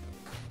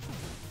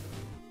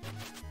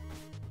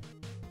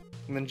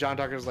 And then John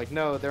Tucker's like,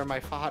 no, they're my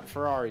hot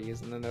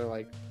Ferraris. And then they're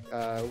like,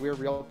 we're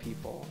real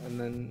people. And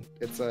then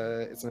it's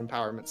an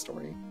empowerment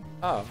story.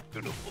 Oh.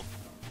 Beautiful.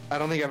 I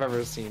don't think I've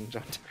ever seen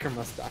John Tucker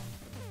Must Die.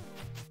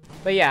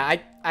 But yeah,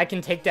 I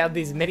can take down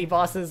these mini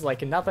bosses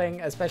like nothing,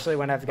 especially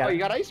when I've got, Oh, you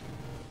got ice?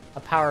 a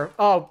power.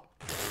 Oh.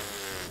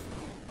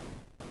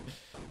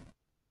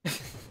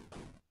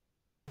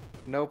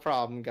 No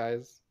problem,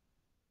 guys.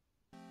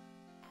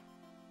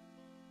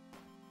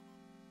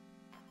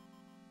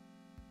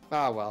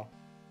 Ah, well.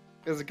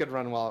 It was a good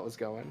run while it was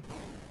going.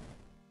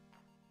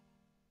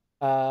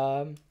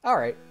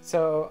 Alright,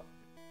 so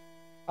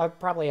I'll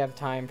probably have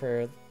time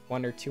for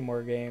 1 or 2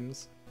 more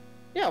games.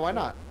 Yeah, why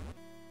not?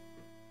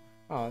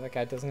 Oh, that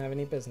guy doesn't have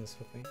any business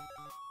with me.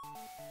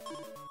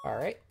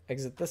 Alright,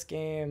 exit this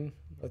game.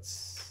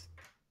 Let's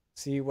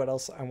see what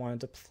else I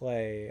wanted to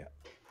play.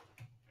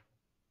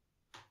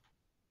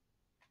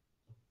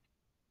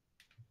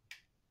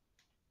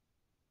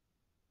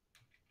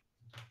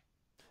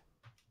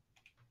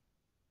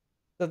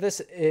 So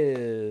this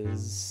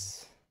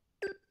is...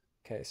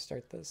 Okay,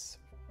 start this.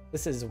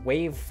 This is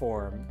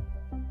Waveform.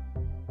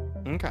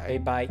 Okay.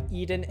 Made by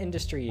Eden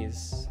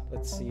Industries.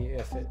 Let's see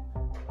if it...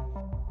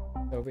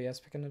 OBS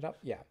picking it up?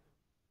 Yeah.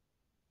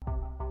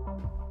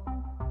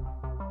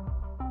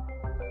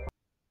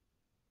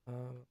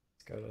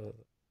 Let's go to the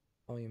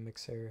volume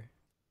mixer.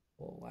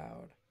 A little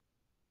loud.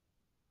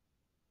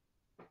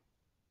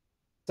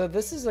 So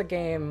this is a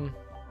game...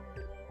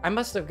 I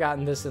must have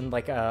gotten this in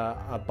like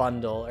a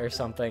bundle or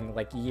something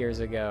like years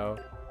ago.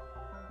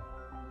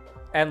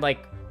 And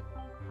like,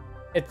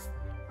 it's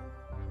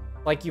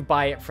like you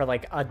buy it for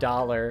like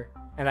 $1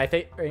 and I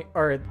think,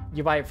 or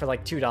you buy it for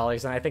like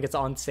 $2 and I think it's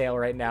on sale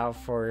right now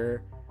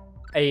for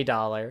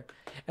 $1.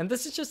 And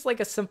this is just like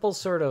a simple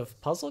sort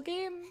of puzzle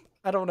game.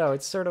 I don't know.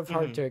 It's sort of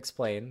hard to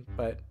explain,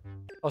 but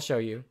I'll show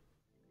you.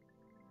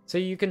 So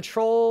you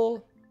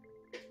control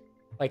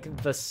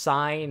like the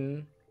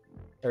sign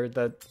or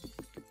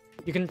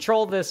you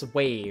control this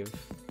wave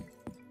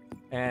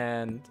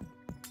and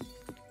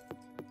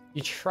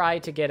you try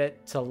to get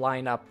it to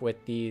line up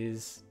with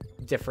these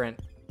different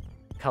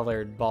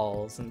colored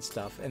balls and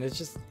stuff. And it's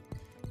just,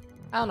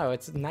 I don't know,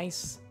 it's a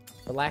nice,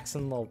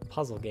 relaxing little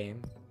puzzle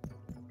game.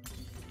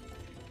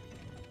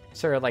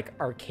 Sort of like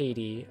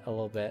arcadey a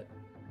little bit.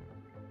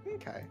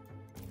 Okay.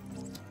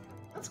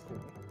 That's cool.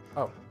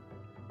 Oh.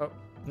 Oh,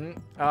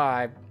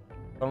 I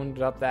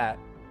boned up that.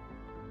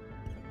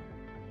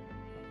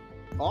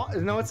 Oh,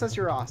 no, it says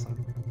you're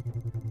awesome.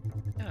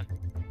 Yeah.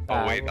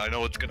 Oh, wait, I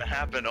know what's gonna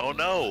happen. Oh,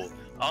 no.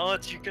 Oh,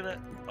 you're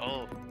gonna...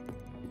 Oh.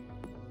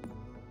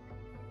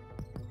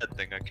 That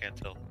thing, I can't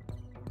tell.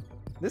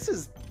 This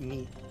is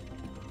neat.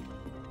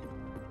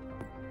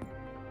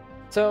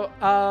 So,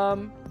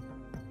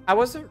 I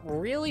wasn't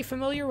really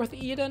familiar with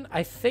Eden.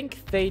 I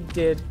think they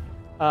did,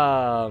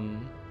 what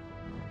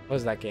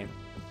was that game?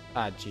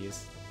 Ah,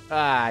 jeez.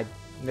 I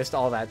missed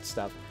all that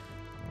stuff.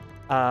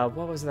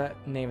 What was that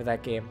name of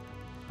that game?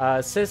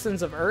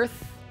 Citizens of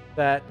Earth?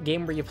 That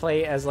game where you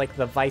play as, like,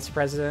 the Vice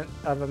President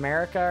of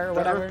America or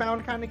whatever? The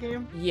Earthbound kind of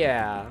game?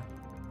 Yeah.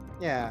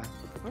 Yeah.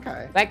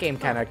 Okay. That game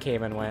kind of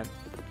came and went.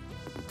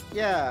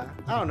 Yeah.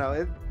 I don't know.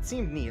 It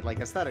seemed neat. Like,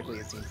 aesthetically,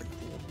 it seemed pretty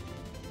cool.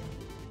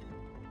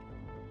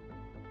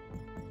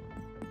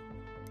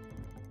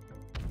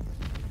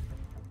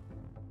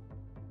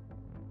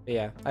 But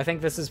yeah, I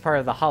think this is part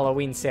of the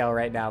Halloween sale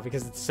right now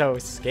because it's so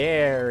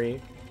scary.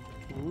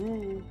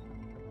 Ooh.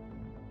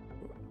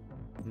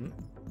 Hmm?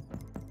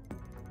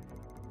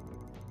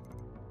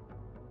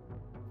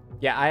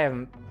 Yeah, I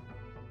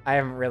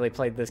haven't really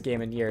played this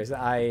game in years.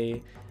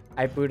 I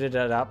booted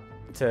it up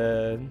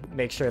to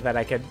make sure that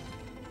I could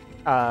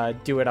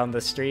do it on the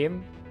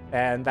stream,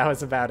 and that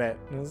was about it.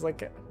 And I was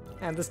like,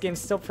 man, this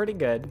game's still pretty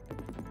good.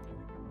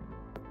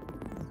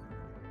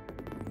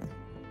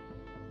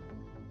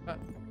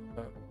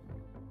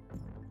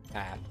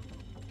 Ah.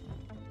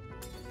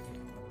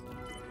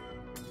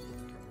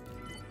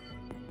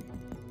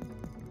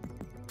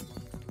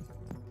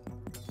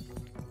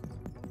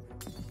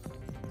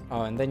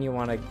 Oh, and then you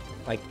want to,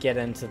 like, get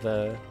into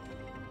the...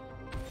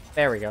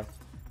 There we go.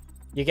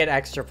 You get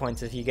extra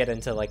points if you get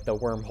into, like, the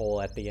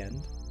wormhole at the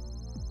end.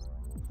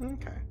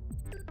 Okay.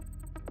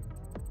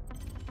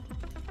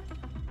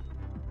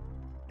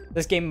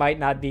 This game might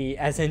not be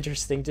as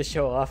interesting to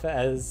show off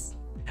as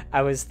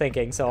I was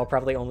thinking, so I'll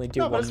probably only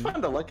do one. But it's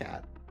fun to look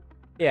at.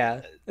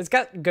 Yeah, it's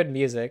got good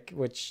music,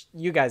 which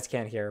you guys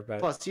can't hear, but...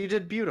 Plus, you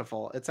did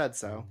beautiful. It said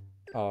so.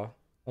 Oh,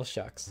 well,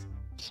 shucks.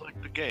 It's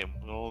like the game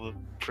with all the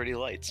pretty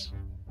lights.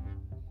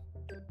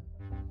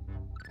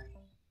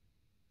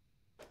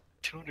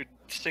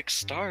 206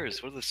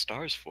 stars. What are the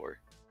stars for?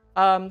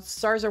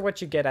 Stars are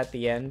what you get at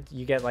the end.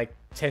 You get, like,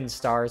 10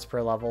 stars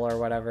per level or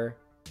whatever.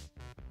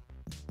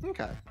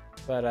 Okay.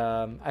 But,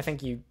 I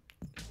think you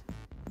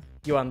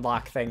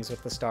unlock things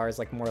with the stars,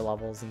 like more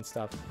levels and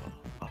stuff.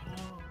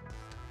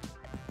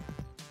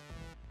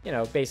 You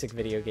know, basic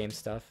video game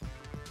stuff.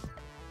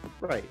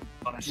 Right.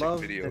 Classic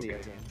Love video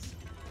games.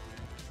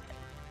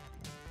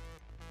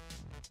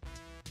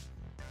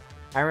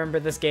 I remember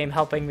this game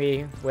helping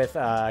me with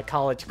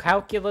college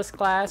calculus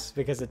class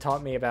because it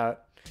taught me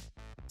about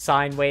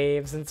sine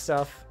waves and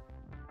stuff.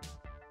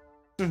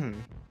 Mm-hmm.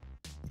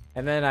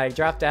 And then I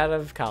dropped out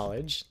of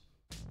college.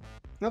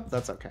 Nope,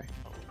 that's okay.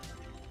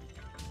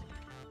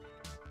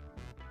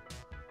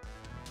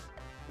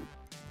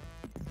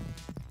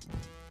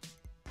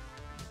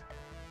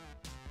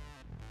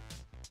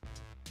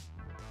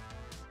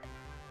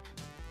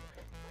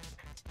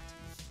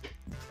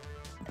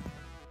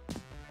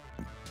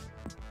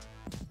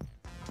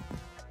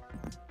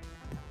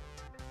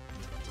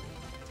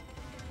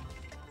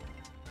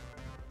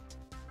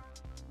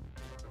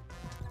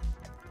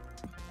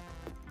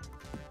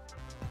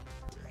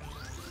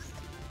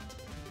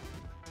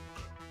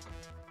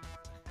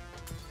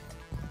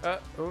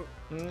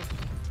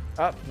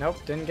 Oh, nope,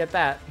 didn't get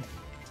that.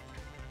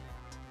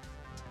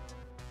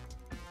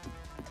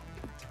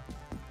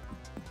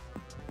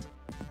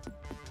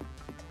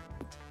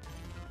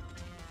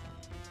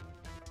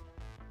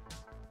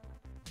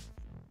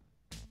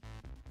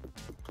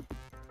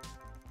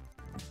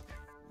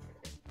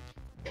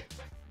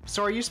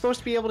 So are you supposed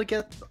to be able to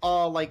get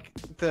all, like,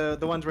 the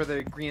ones where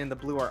the green and the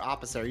blue are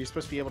opposite? Are you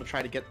supposed to be able to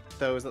try to get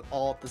those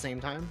all at the same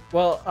time?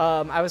 Well,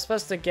 I was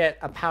supposed to get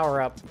a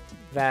power-up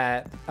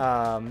that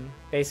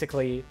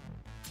basically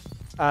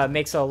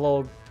makes a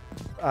little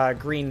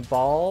green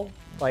ball,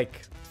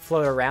 like,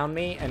 float around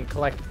me and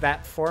collect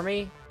that for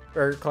me,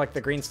 or collect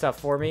the green stuff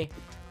for me,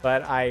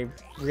 but I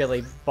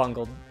really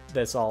bungled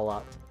this all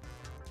up.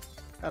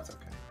 That's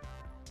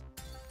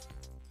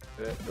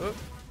okay.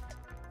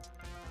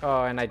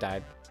 Oh, and I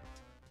died.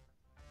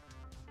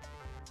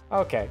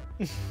 Okay.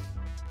 Well,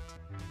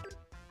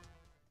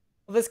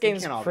 this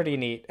game's pretty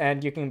neat,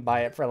 and you can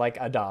buy it for like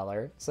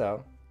 $1,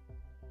 so...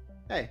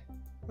 Hey,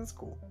 that's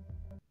cool.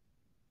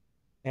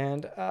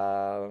 And,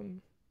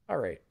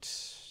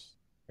 alright.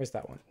 Where's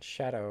that one?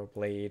 Shadow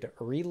Blade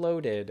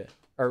Reloaded.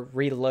 Or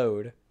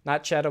Reload.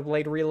 Not Shadow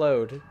Blade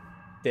Reload.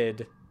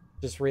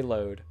 Just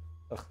Reload.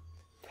 Ugh.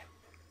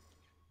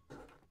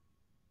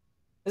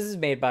 This is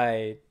made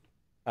by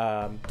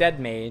Dead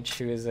Mage,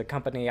 who is a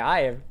company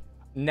I have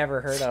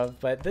never heard of,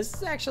 but this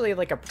is actually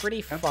like a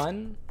pretty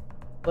fun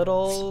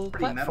little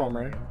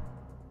platformer.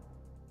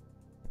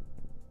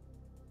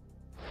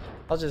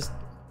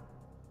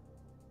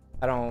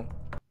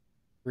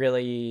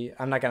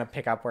 I'm not gonna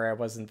pick up where I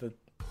was in the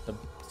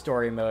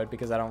story mode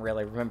because I don't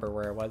really remember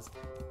where it was.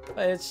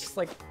 But it's just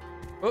like,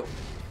 oh.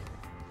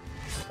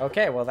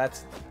 Okay, well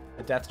that's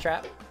a death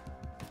trap.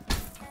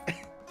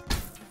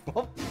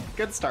 Well,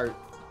 good start.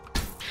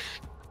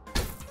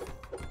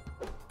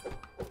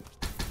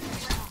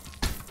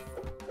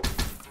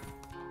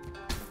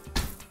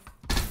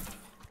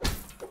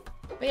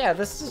 But yeah,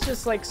 this is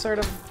just like sort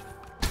of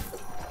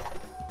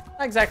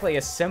not exactly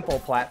a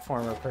simple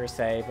platformer per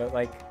se, but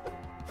like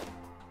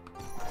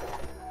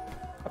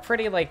a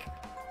pretty like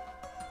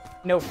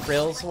no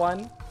frills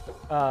one,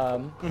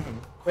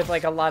 with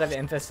like a lot of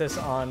emphasis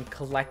on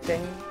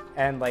collecting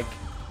and like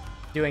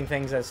doing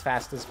things as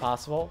fast as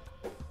possible.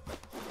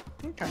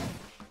 Okay.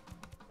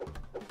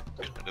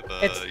 Kind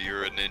of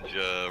you're a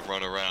ninja,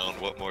 run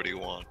around. What more do you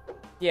want?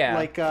 Yeah.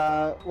 Like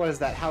what is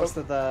that? House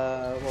of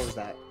the what was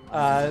that?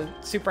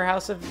 Super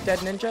House of Dead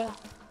Ninja?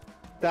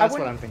 That's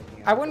what I'm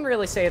thinking of. I wouldn't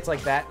really say it's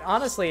like that.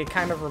 Honestly, it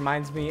kind of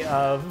reminds me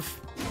of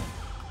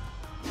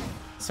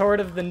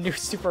sort of the new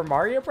Super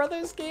Mario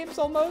Brothers games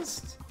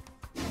almost.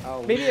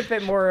 Oh, maybe a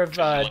bit more of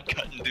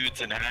cutting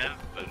dudes in half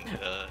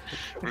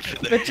and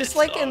but just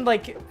like in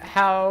like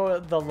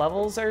how the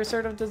levels are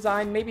sort of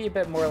designed, maybe a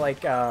bit more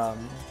like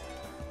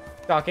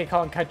Donkey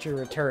Kong Country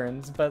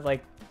Returns, but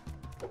like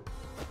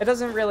it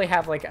doesn't really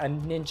have like a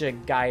Ninja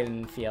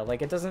Gaiden feel.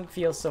 Like it doesn't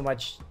feel so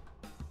much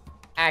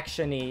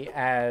action-y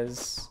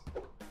as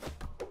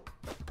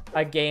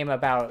a game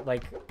about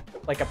like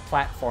a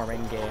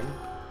platforming game.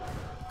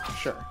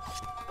 Sure.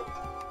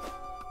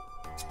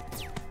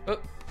 Oh,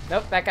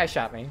 nope, that guy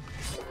shot me.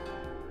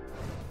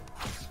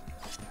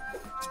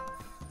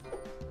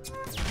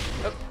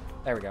 Oh,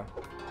 there we go.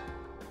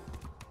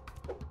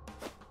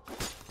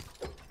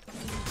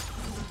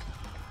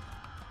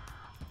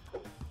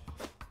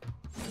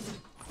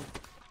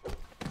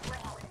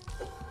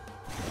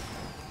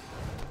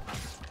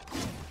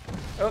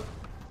 Oh.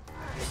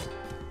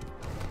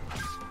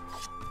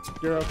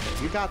 You're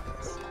okay. You got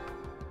this.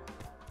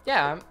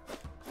 Yeah,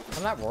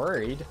 I'm not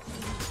worried.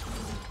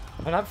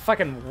 I'm not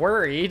fucking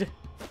worried.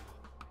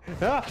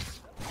 Ah.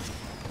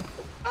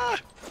 Ah!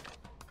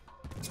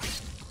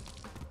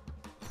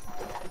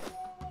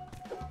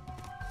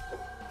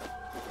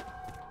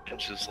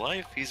 It's his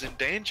life. He's in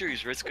danger.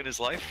 He's risking his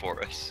life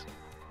for us.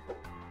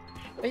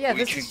 But yeah, We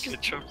this can is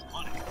just get Chorp's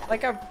money.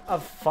 like a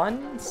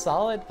fun,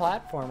 solid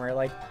platformer.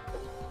 Like,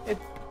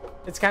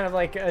 it's kind of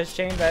like a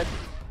shame that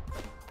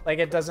like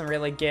it doesn't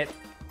really get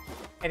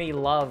any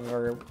love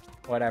or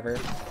whatever.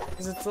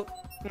 Because it's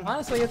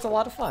honestly, it's a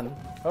lot of fun.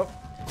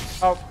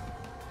 Oh,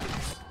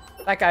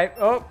 that guy.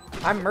 Oh,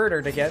 I'm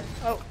murdered again.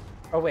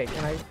 Oh wait,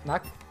 can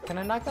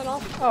I knock that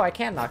off? Oh, I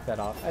can knock that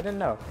off. I didn't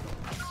know.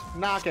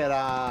 Knock it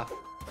off.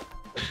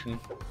 You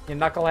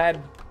knucklehead.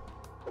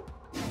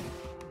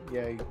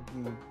 Yeah, you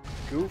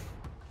goof.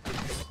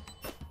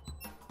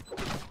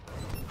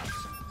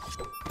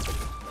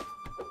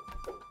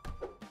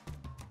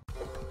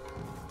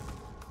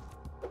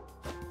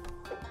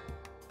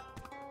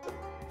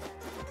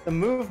 The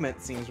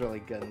movement seems really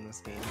good in this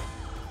game.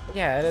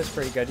 Yeah, it is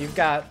pretty good. You've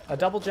got a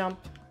double jump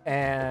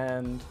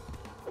and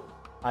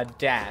a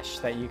dash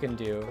that you can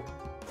do,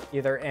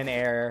 either in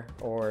air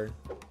or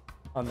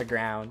on the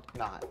ground.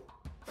 Not.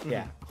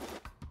 Yeah.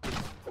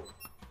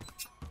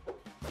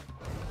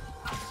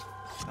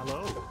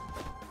 Hello.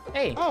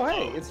 Hey. Oh,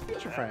 hey, it's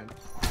Future Friend.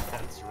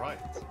 That's right.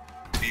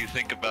 What do you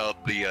think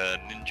about the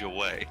ninja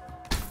way?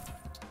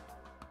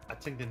 I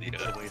think the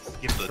ninja way is to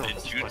give the Chorp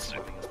as much ninjutsu.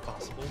 money as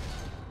possible.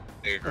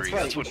 I agree.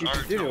 right, That's what what you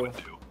could Naruto do. would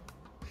do.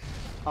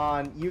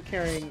 On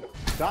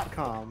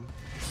youcaring.com.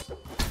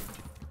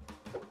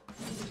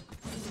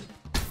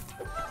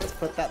 Let's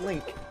put that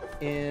link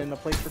in a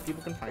place where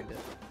people can find it.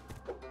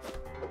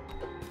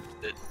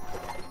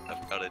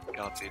 I've got it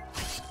copied.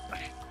 I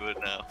can do it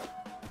now.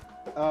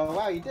 Oh,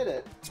 wow, you did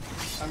it.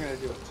 I'm gonna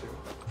do it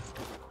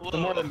too. The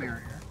more the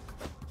merrier.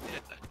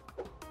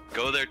 Yeah.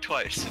 Go there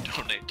twice and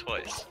donate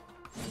twice.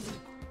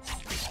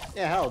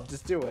 Yeah, hell,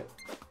 just do it.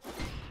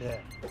 Yeah.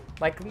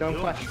 Like Don't You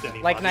question. need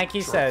anybody. like Nike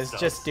Chorp says, does.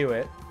 just do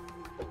it.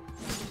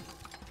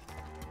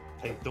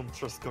 Hey, don't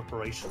trust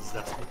corporations.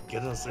 That's what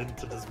get us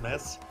into this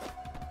mess.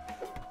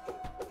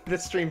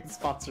 This stream is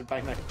sponsored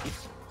by Nike.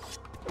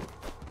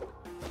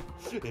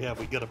 Yeah,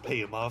 we gotta pay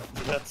him off.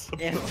 That's the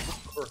And-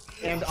 problem.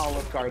 And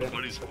Olive Garden.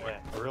 What is Yeah,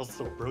 or else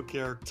they'll broke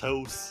our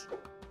toes.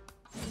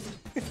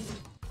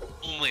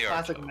 only our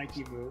Classic toes.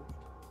 Nike move.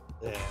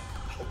 Yeah.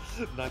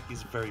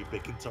 Nike's very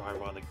big into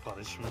ironic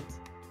punishment.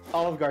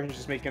 Olive Garden is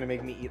just gonna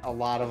make me eat a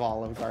lot of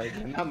Olive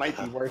Garden, and that might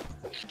be worth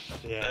it.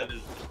 Yeah. That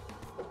is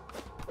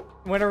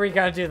When are we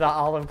gonna do the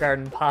Olive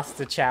Garden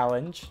pasta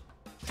challenge?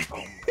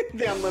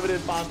 The unlimited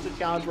pasta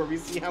challenge where we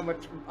see how much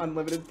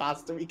unlimited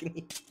pasta we can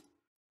eat.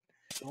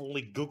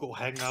 Only Google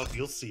Hangout,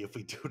 you'll see if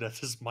we do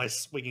that is my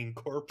swinging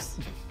corpse.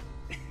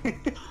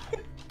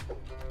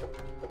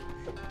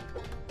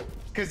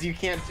 Because you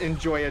can't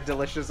enjoy a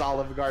delicious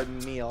Olive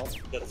Garden meal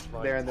That's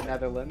right. there in the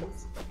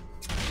Netherlands.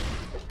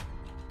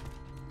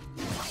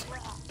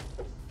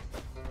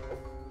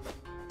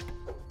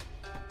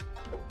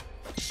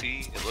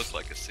 C. It looked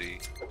like a C.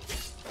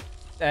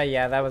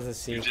 Yeah, that was a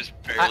C. You just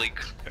barely.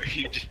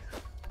 You just,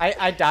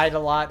 I died a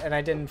lot and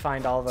I didn't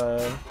find all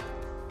the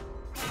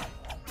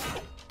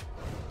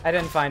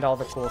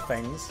cool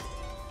things.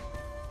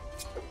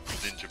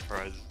 ninja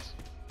prizes.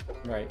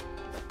 Right.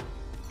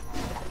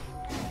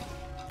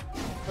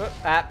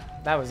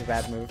 That was a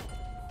bad move.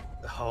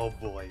 Oh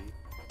boy.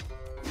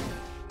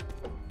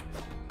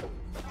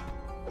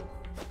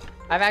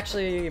 I've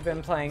actually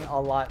been playing a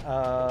lot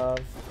of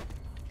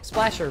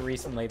Splasher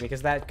recently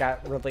because that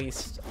got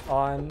released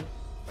on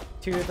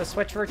to the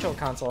Switch Virtual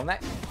Console, and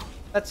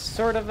that's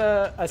sort of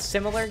a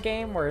similar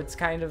game where it's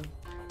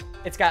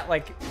got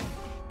like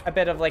a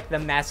bit of like the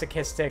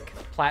masochistic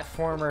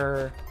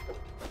platformer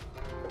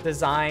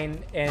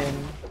design in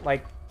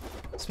like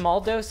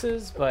small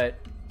doses, but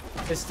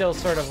it's still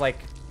sort of like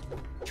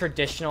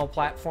traditional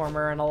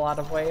platformer in a lot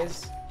of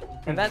ways,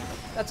 and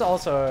that's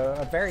also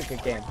a very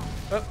good game.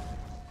 Oh,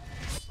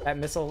 that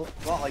missile.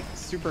 Well, like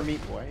Super Meat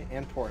Boy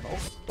and Portal.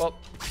 Well,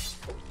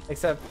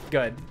 except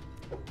good.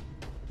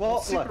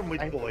 Well, Super look,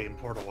 Meat I- Boy and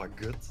Portal are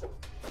good.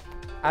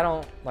 I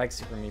don't like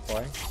Super Meat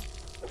Boy.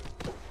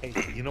 Hey,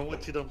 you know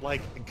what you don't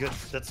like? Good,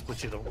 that's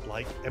what you don't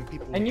like. And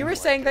people. And you do were like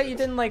saying that it. you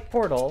didn't like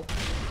Portal.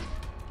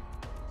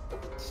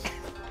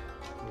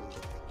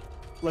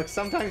 Look,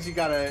 sometimes you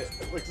gotta.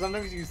 Like,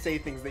 sometimes you say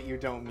things that you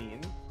don't mean.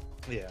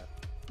 Yeah.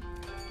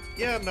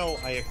 Yeah, no,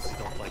 I actually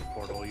don't like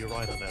Portal. You're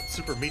right on that.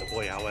 Super Meat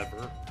Boy,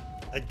 however,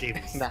 that game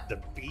is Nah.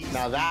 the beast.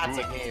 Now that's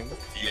a game.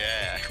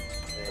 Yeah.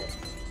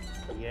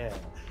 Yeah.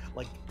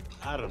 Like,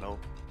 I don't know.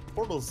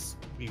 Portal's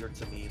weird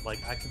to me. Like,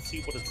 I can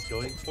see what it's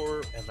going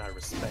for, and I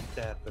respect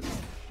that, but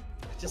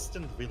I just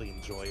didn't really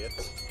enjoy it.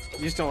 You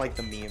just don't like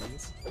the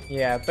memes.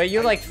 Yeah, but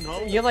you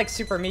No. like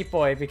Super Meat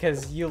Boy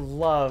because you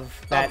love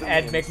that the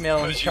Ed memes.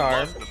 McMillan Because you charm.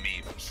 love the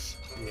memes.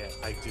 Yeah,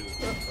 I do.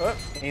 Oh,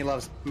 And he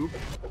loves poop.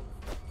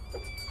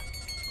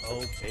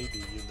 Oh,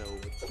 baby, you know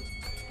it.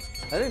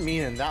 I didn't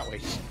mean in that way,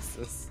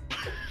 Jesus.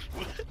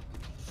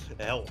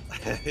 Hell.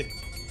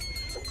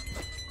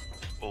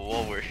 Well,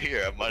 while we're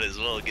here, I might as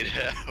well get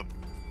out.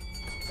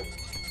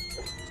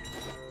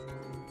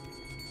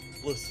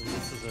 Listen,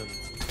 this isn't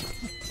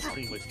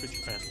Stream with Twitch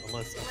fans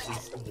unless at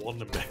least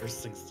one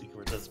embarrassing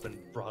secret has been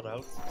brought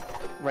out.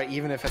 Right,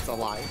 even if it's a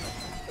lie.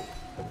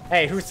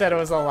 Hey, who said it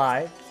was a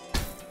lie?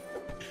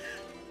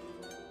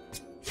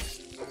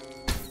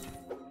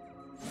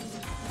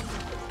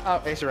 Oh,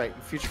 that's right.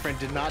 Future friend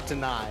did not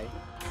deny.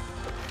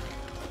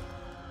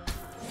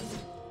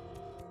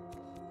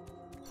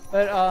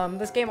 But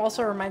this game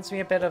also reminds me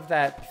a bit of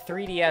that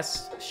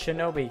 3DS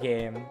Shinobi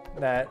game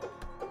that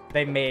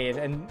they made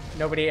and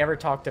nobody ever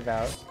talked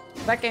about.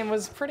 That game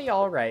was pretty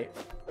alright.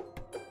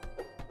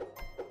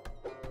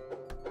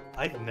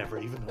 I've never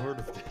even heard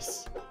of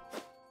this.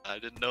 I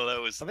didn't know that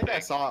was. I think I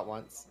thing. saw it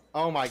once.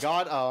 Oh my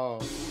god.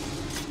 Oh,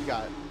 you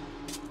got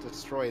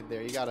destroyed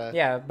there. You gotta.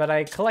 Yeah, but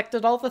I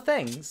collected all the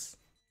things.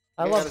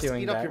 I you love gotta doing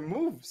speed that. up your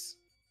moves.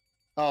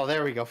 Oh,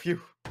 there we go. Phew.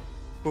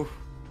 Whew.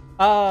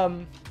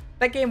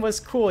 That game was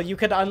cool. You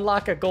could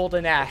unlock a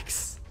golden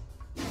axe.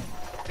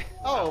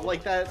 Oh,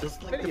 like that.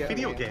 Just like the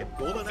video game.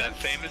 Golden That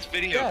Axe. famous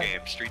video Yeah.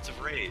 game, Streets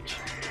of Rage.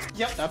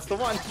 Yep, that's the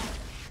one.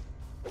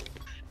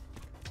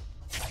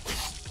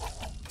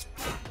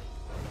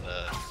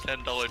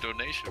 $10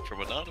 donation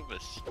from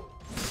Anonymous.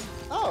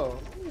 Oh,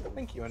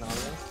 thank you,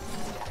 Anonymous.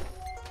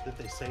 Did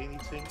they say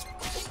anything?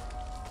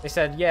 They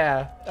said,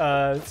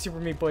 yeah, Super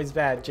Meat Boy's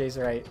bad. Jay's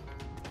right.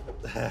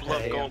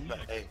 Love gold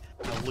back. Hey,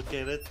 I look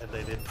at it and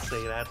they didn't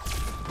say that.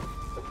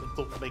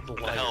 Don't make the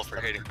liars hell for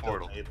out of hating their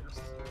Portal? donators.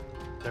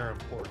 They're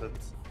important.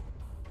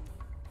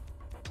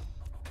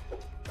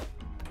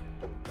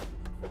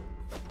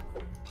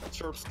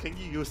 Chirps, can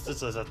you use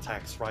this as a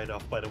tax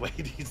write-off, by the way,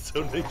 these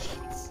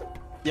donations?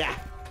 Yeah,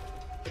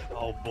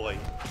 Oh boy.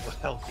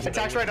 Well, it's a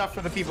tax write-off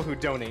for the people who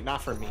donate,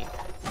 not for me.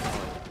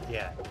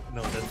 Yeah,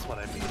 no, that's what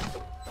I mean.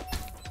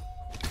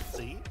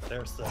 See,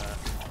 there's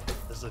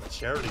a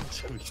charity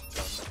to be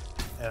done,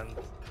 and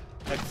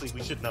actually,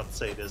 we should not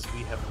say this.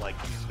 We have like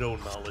no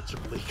knowledge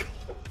of legal.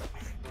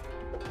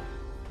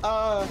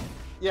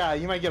 Yeah,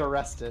 you might get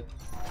arrested.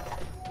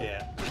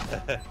 Yeah.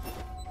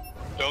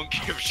 Don't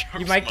give Sharps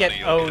You might get money,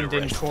 you'll owned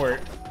in arrested.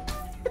 court.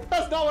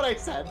 That's not what I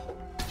said.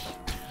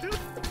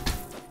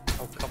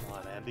 Oh come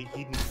on, Andy.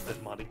 He needs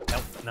that money.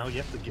 Now you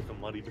have to give him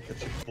money because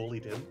you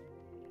bullied him.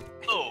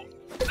 Oh,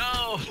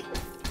 no!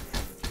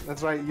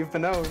 That's right, you've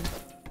been owned.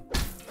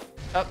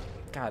 Oh,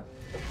 God.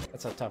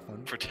 That's a tough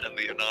one. Pretend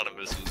the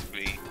Anonymous was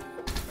me.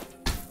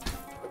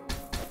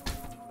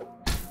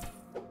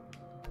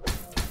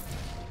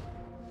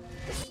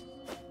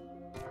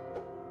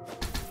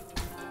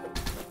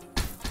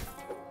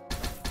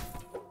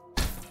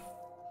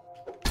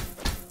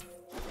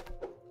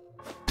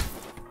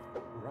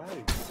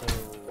 Right, so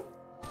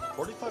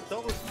 $45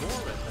 more,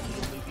 and then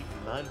you'll need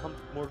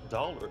 $900 more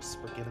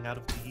for getting out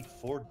of the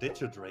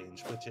 4-digit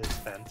range, which is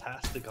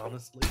fantastic,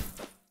 honestly.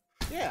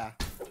 Yeah.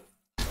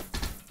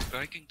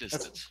 Striking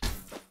distance.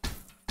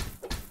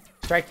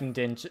 Striking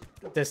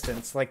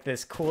distance, like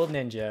this cool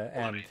ninja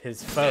and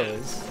his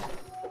foes.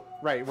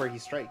 Right, where he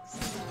strikes.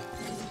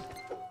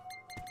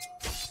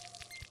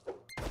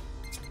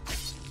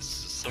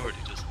 Sword,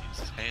 he doesn't use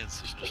his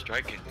hands. It's just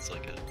striking. It's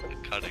like a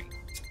cutting.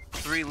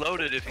 It's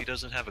reloaded if he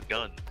doesn't have a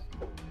gun.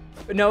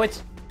 No,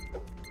 it's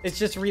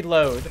just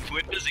reload.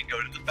 When does he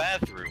go to the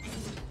bathroom?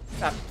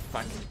 Ah,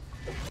 fuck.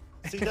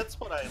 See, that's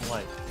what I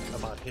like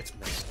about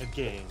Hitman, a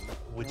game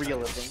which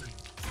Realism.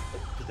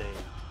 Today.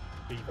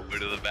 Go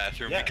to the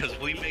bathroom Yeah. because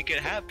we make it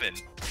happen.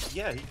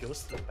 Yeah, he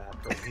goes to the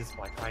bathroom. He's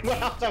like, I need Well,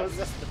 that to was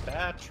use the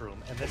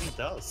bathroom, and then he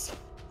does.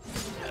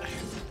 Yeah.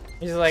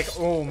 He's like,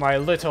 oh, my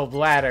little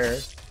bladder.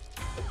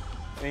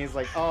 And he's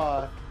like,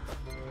 oh,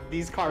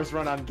 these cars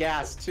run on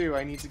gas too.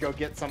 I need to go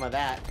get some of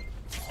that.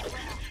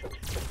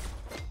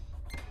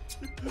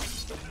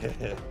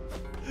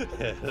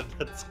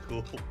 That's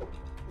cool.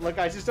 Look,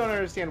 I just don't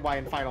understand why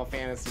in Final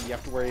Fantasy you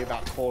have to worry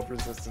about cold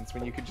resistance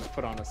when you could just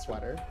put on a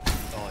sweater.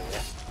 Oh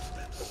yeah.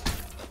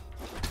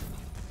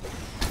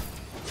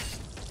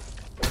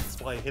 That's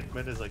why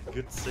Hitman is a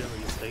good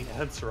series. They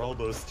answer all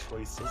those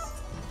choices.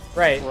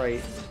 Right.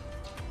 Right.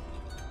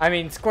 I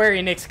mean, Square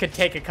Enix could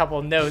take a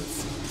couple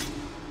notes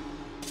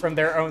from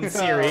their own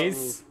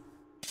series.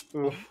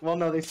 Ooh. Well,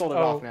 no, they sold it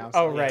Oh, off now.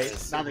 oh, So right.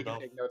 Yes, now they sold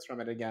can take notes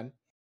from it again.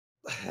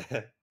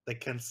 off. They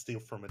can't steal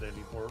from it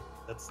anymore.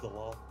 That's the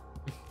law.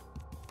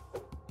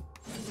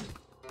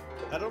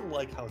 I don't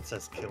like how it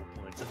says kill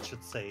points. It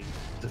should say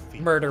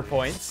defeat. Murder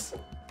points.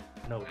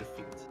 No,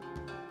 defeat.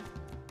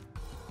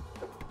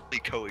 They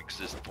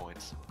coexist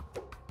points.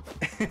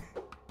 And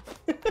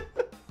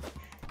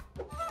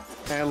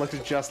it looks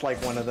just like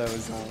one of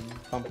those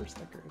bumper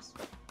stickers.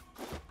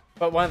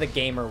 But one of the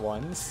gamer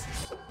ones.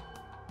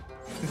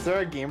 Is there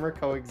a gamer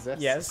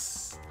coexist?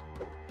 Yes.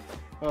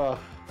 Ugh.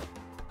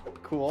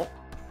 Cool.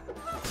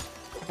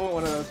 I put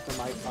one of those for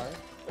my car.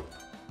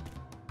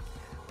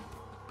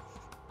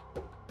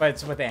 But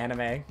it's with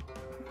anime.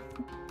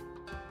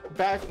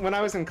 back when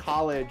I was in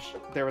college,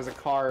 there was a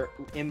car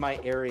in my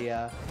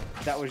area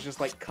that was just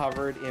like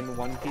covered in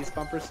One Piece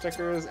bumper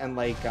stickers and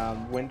like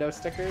window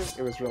stickers.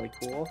 It was really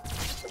cool.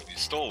 You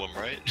stole them,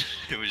 right?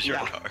 It was your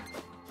Yeah. car.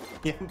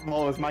 Yeah,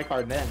 well, it was my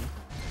car then.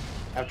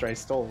 After I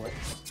stole it.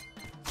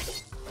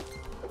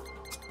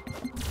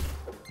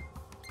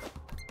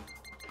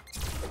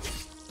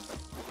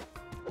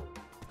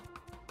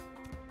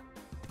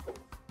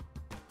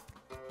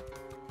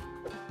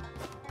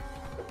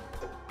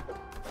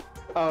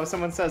 Oh,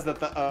 someone says that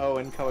the O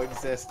in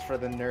coexist for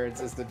the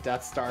nerds is the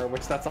Death Star,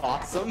 which that's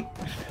awesome.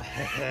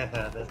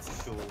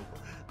 That's cool.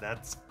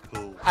 That's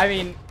cool. I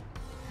mean,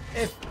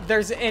 if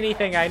there's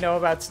anything I know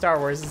about Star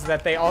Wars is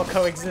that they all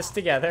coexist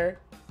together.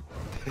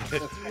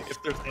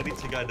 If there's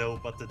anything I know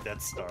about the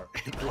Death Star,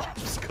 it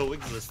loves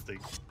coexisting.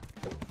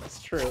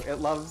 It's true. It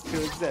loves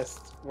to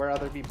exist where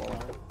other people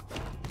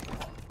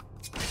are.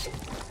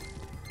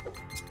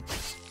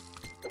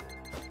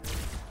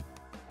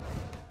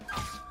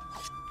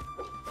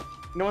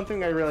 You know, one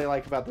thing I really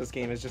like about this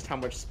game is just how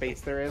much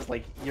space there is.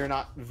 Like, you're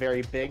not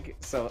very big,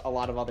 so a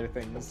lot of other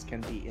things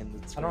can be in the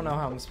screen. I don't know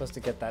how I'm supposed to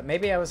get that.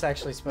 Maybe I was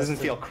actually It supposed doesn't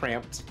feel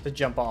cramped. to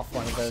jump off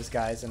one of those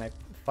guys and I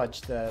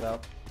fudged that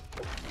up.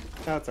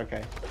 No, it's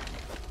okay.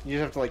 You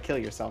just have to, like, kill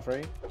yourself,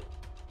 right?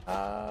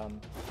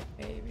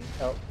 Maybe.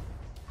 Oh,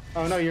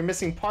 Oh no, you're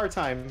missing par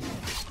time.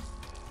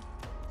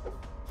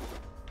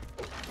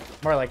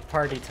 more like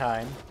party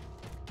time.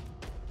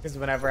 Because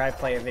whenever I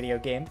play a video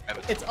game, Have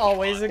it. it's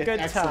always a It's good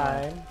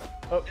excellent. time.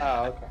 Oh,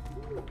 Oh, okay.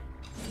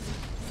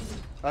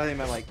 I think I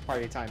meant, like,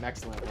 party time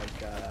excellent,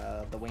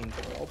 like, the Wayne's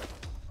World.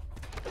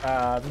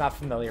 I'm not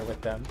familiar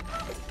with them.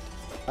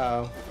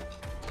 Oh.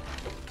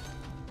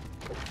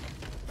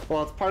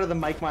 Well, it's part of the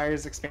Mike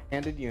Myers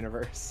expanded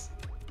universe.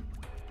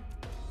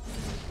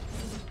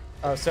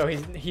 Oh, so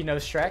he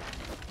knows Shrek?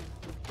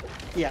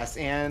 Yes,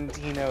 and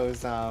he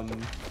knows,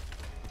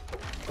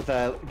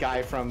 the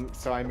guy from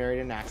So I Married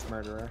an Axe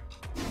Murderer.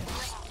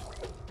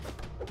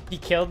 He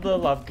killed the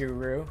love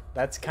guru.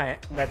 That's canon.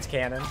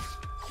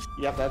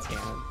 Yep, that's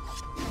canon.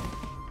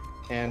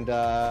 And,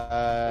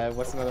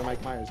 what's another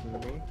Mike Myers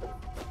movie?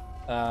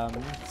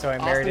 So I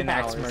married Austin an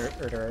axe Powers.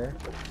 murderer.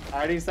 I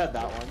already said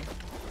that one.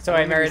 So I I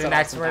don't think married we an said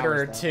axe Austin Powers,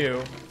 murderer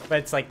though. too, but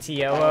it's like I don't think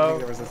T-O-O.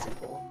 there was a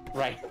sequel.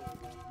 Right.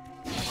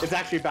 It's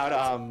actually about,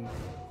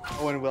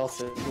 Owen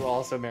Wilson, who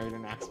also married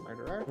an axe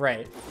murderer.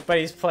 Right, but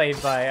he's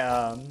played by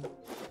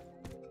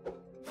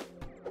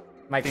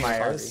Mike Dana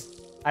Myers.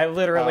 I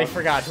literally Oh.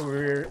 forgot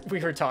who we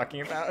were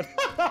talking about.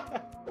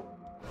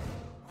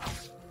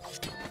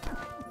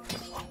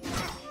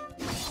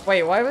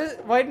 Wait, why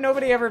did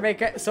nobody ever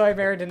make it So I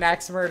Married an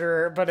Axe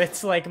Murderer, but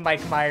it's like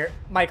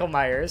Michael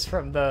Myers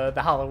from the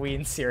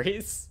Halloween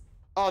series?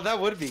 Oh, that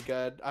would be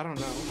good. I don't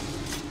know.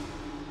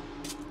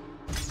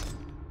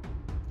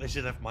 They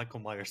should have Michael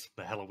Myers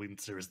from the Halloween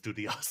series do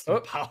the Austin Oh.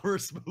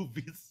 Powers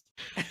movies.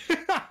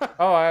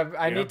 Oh,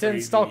 I Yeah, need to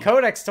install baby.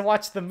 codecs to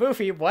watch the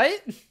movie.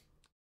 What?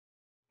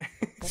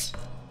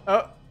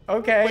 Oh,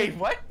 okay. Wait,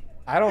 what?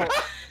 I don't.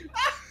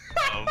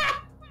 Um,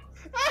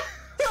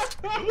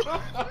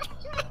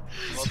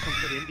 Welcome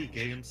to indie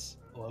games.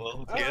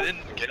 well,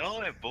 get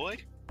on it, boy.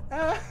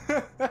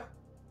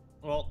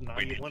 Well, now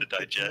We you need want to to know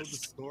the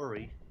digest.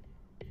 story.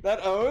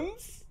 That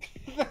owns?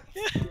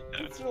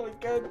 That's really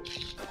good.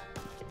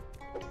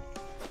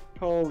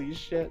 Holy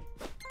shit.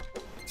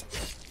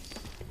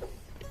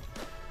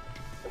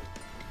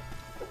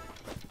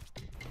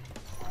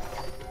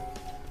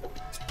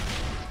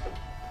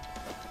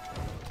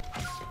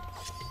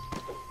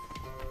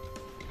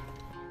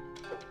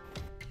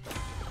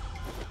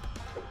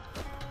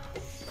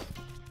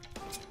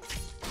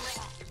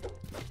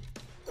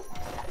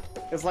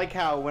 It's like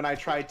how when I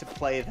tried to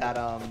play that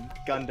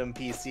Gundam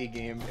PC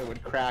game, it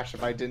would crash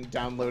if I didn't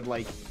download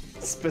like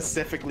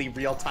specifically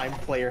real-time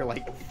player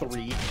like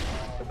 3.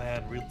 Oh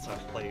man, real-time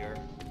player.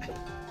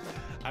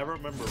 I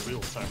remember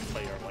real-time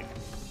player like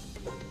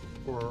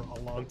for a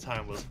long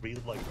time was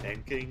really like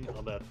banking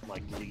on that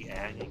like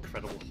Liang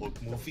Incredible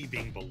Hulk movie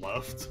being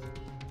beloved.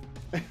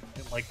 And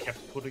like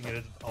kept putting it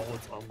in all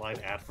its online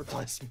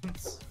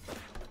advertisements.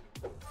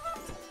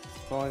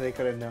 If only they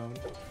could have known.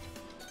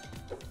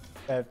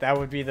 That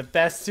would be the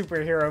best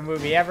superhero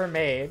movie ever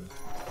made.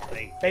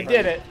 They Hey,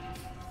 did it.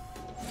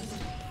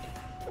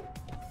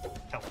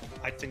 hell,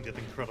 I think that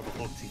Incredible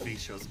Hulk TV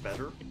show's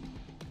better.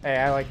 Hey,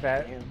 I like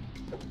that. Damn.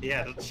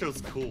 Yeah, that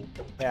show's cool.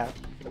 Yeah.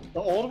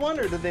 The old one,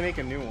 or did they make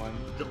a new one?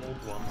 The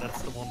old one,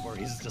 that's the one where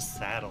he's just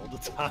sad all the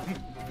time.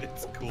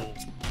 It's cool.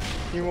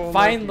 You won't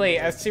Finally,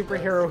 know a if you-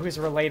 superhero who's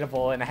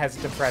relatable and has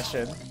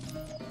depression.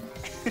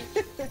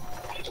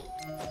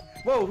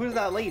 Whoa, who's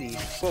that lady?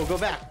 Whoa, go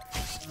back.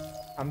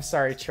 I'm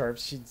sorry,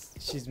 Chorps.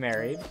 She's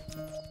married.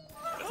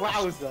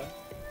 Wowza.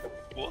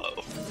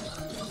 Whoa.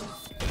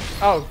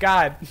 Oh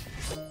God.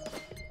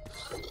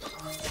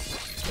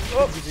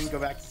 Oh, you didn't go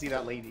back to see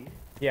that lady.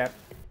 Yep.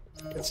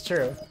 It's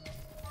true.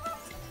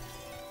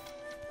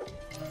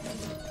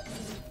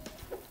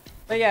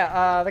 But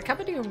yeah, the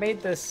company who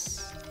made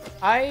this,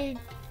 I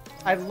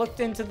looked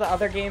into the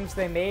other games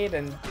they made,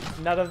 and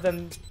none of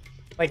them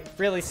like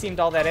really seemed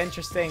all that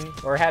interesting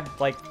or had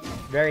like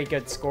very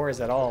good scores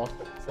at all.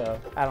 So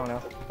I don't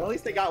know. Well, at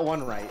least they got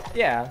one right.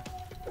 Yeah.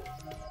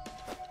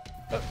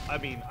 I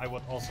mean, I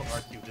would also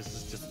argue this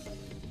is just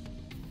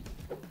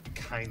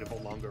kind of a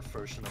longer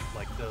version of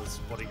like those,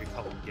 what do you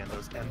call them again,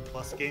 those N+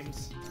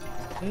 games?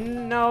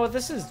 No,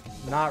 this is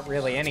not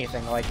really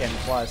anything like N+,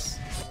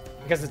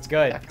 because it's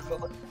good. Yeah,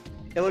 'cause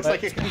it looks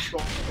like a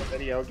control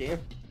video game.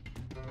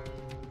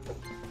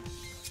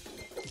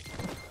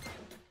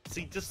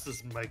 See, this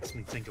just makes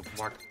me think of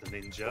Mark the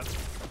Ninja.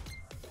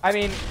 I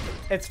mean,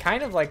 it's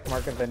kind of like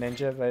Mark of the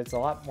Ninja, but it's a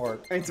lot more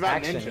It's about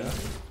action-y.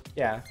 ninja.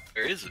 Yeah.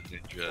 There is a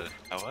ninja,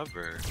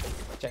 however.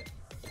 Shit.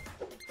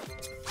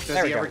 Does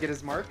There we he ever go. get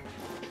his mark?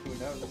 Who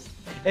knows?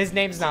 His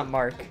name's not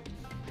Mark.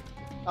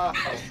 Oh,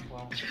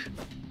 well.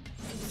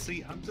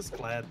 See, I'm just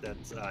glad that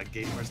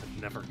gamers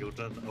have never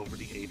gotten over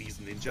the 80s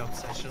ninja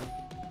obsession.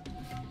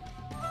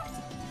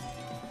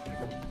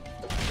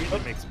 It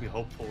really makes me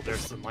hopeful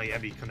there's a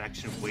Miami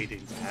connection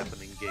waiting to happen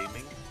in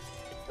gaming.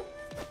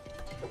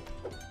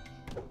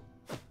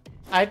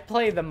 I'd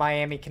play the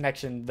Miami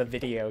Connection, the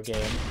video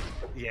game,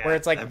 Yeah, where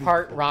it's like that'd be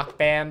part cool. Rock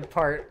Band,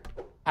 part,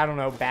 I don't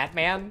know,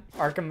 Batman,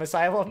 Arkham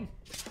Asylum.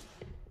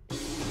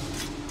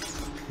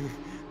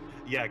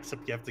 Yeah,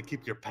 except you have to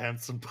keep your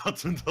pants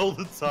unbuttoned all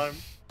the time.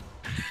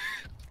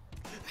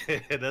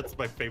 That's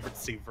my favorite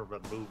scene from a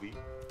movie.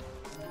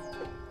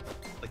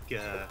 Like,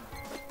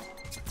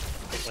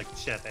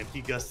 chat, have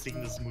you guys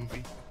seen this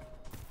movie?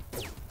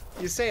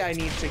 You say I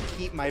need to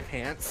keep my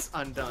pants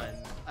undone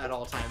at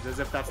all times, as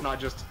if that's not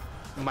just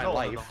my No,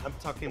 life. no, I'm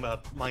talking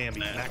about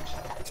Miami Connection.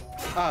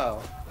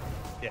 Oh.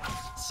 Yeah,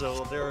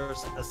 so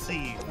there's a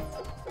scene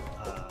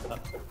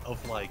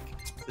of like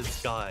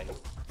this guy.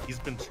 He's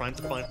been trying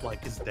to find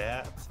like his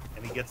dad,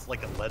 and he gets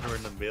like a letter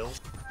in the mail.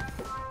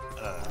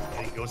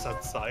 And he goes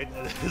outside,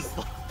 and his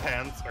like,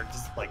 pants are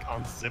just like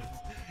unzipped.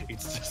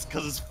 It's just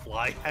because his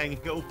fly hanging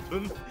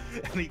open,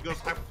 and he goes,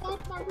 "I found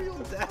my real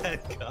dad,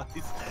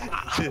 guys."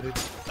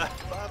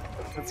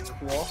 That's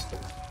cool.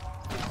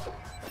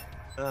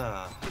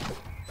 Ah,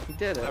 He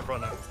did it. I've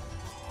run out.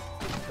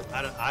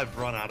 I've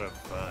run out of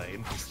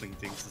interesting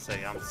things to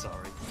say. I'm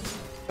sorry.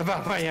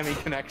 About Miami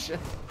Connection.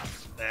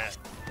 That.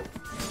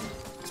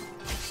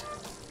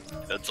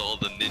 That's all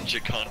the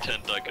ninja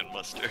content I can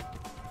muster.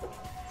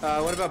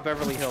 What about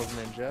Beverly Hills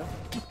Ninja?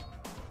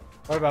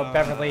 What about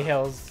Beverly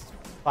Hills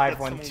That's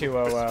the one with Chris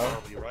 51200?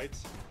 Farley, right?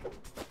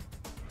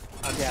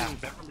 I've Yeah. seen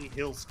Beverly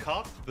Hills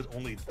Cop, but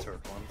only the third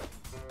one.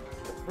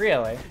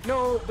 Really?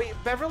 No, wait,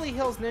 Beverly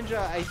Hills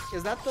Ninja,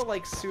 is that the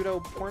like pseudo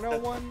porno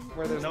one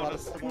where there's a No, lot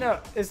that's of the one No,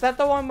 is that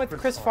the one with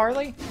Chris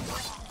Farley?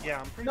 Yeah,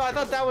 I'm pretty No, I sure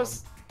thought that's that the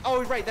was.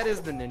 Oh, right, that is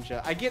the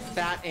ninja. I get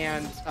that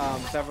and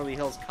Beverly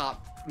Hills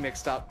Cop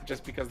mixed up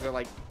just because they're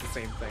like the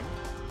same thing.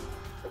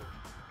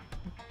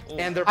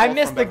 And they're I both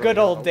miss from the Beverly good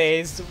old Hills.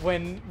 days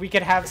when we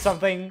could have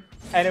something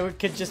and it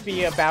could just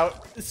be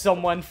about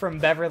someone from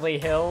Beverly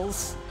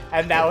Hills,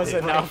 and that was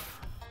Right. enough.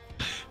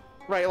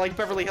 Right, like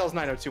Beverly Hills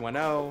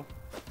 90210,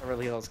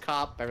 Beverly Hills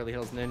Cop, Beverly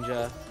Hills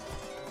Ninja,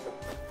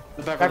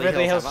 the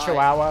Beverly Hills Have I.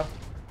 Chihuahua.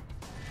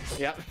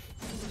 Yep.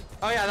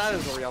 Oh yeah, that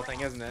is a real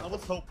thing, isn't it? I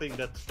was hoping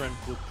that trend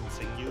would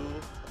continue,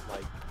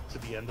 like, to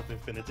the end of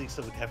Infinity,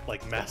 so we'd have,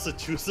 like,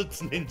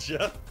 Massachusetts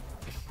Ninja.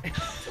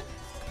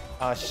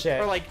 Oh shit.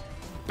 Or like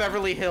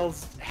Beverly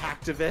Hills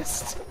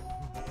Hacktivist.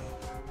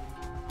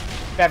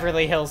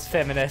 Beverly Hills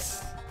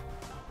Feminist.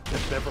 The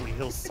Beverly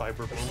Hills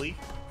Cyberbully.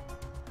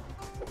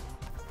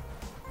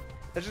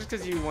 That's just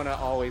because you want to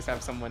always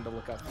have someone to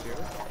look up to.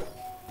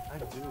 I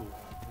do.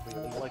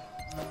 Really, like,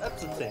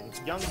 that's the thing.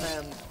 Young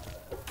man...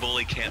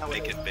 Bully can't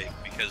make it big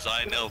because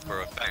I know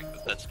for a fact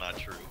that that's not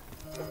true.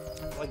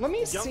 Like, Let me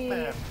young see-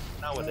 man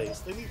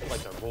nowadays, they need,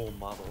 like, a role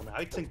model, and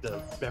I think the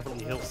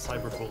Beverly Hills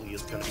Cyberbully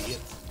is gonna be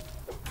it.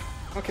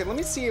 Okay, let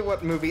me see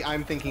what movie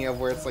I'm thinking of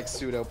where it's like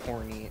pseudo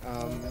porny.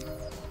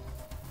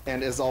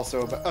 And is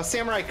also about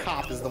Samurai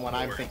Cop is the one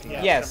I'm thinking Yeah,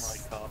 of.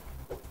 Yes. Samurai Cop.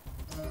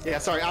 Yeah,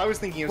 sorry, I was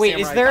thinking of Wait,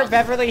 Samurai is there a Cop.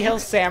 Beverly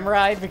Hills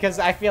Samurai? Because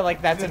I feel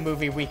like that's a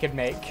movie we could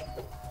make.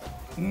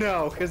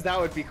 No, because that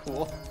would be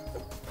cool.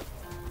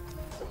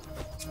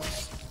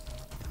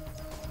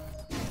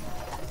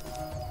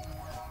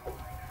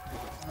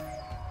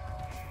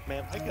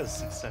 Man, I gotta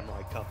see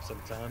Samurai Cop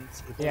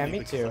sometimes. If Yeah, only me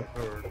because too. I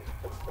heard,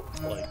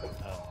 like,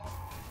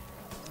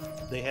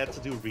 they had to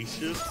do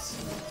reshoots,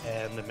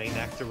 and the main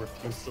actor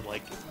refused to,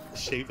 like,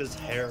 shave his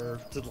hair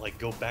to, like,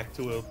 go back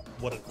to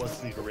what it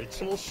was in the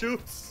original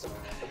shoots.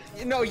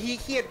 No, he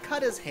had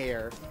cut his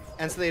hair,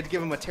 and so they had to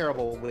give him a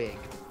terrible wig.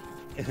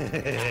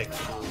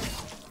 Cool.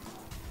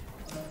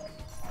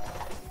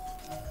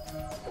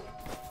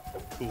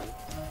 Cool.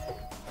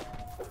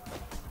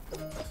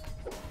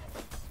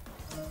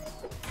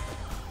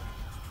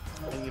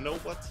 And you know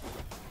what?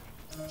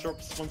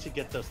 Chorps, once you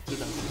get those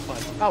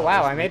 2,500. Oh,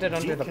 wow, I made it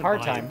under you the can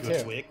part-time, buy a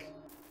good too. wig.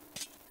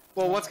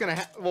 Well, what's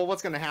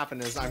gonna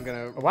happen is I'm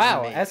gonna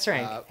Wow, remake,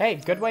 S-Rank. Hey,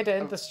 good way to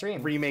end the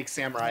stream. remake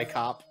Samurai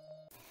Cop.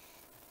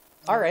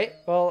 Alright,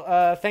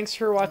 well, thanks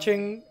for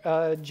watching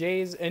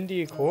Jay's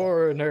Indie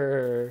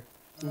Corner.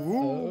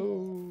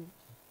 Ooh.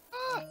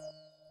 Oh.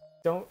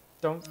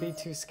 Don't be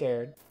too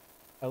scared.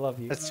 I love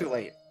you. It's too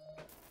late.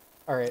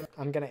 All right,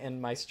 I'm gonna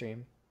end my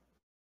stream.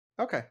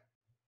 Okay.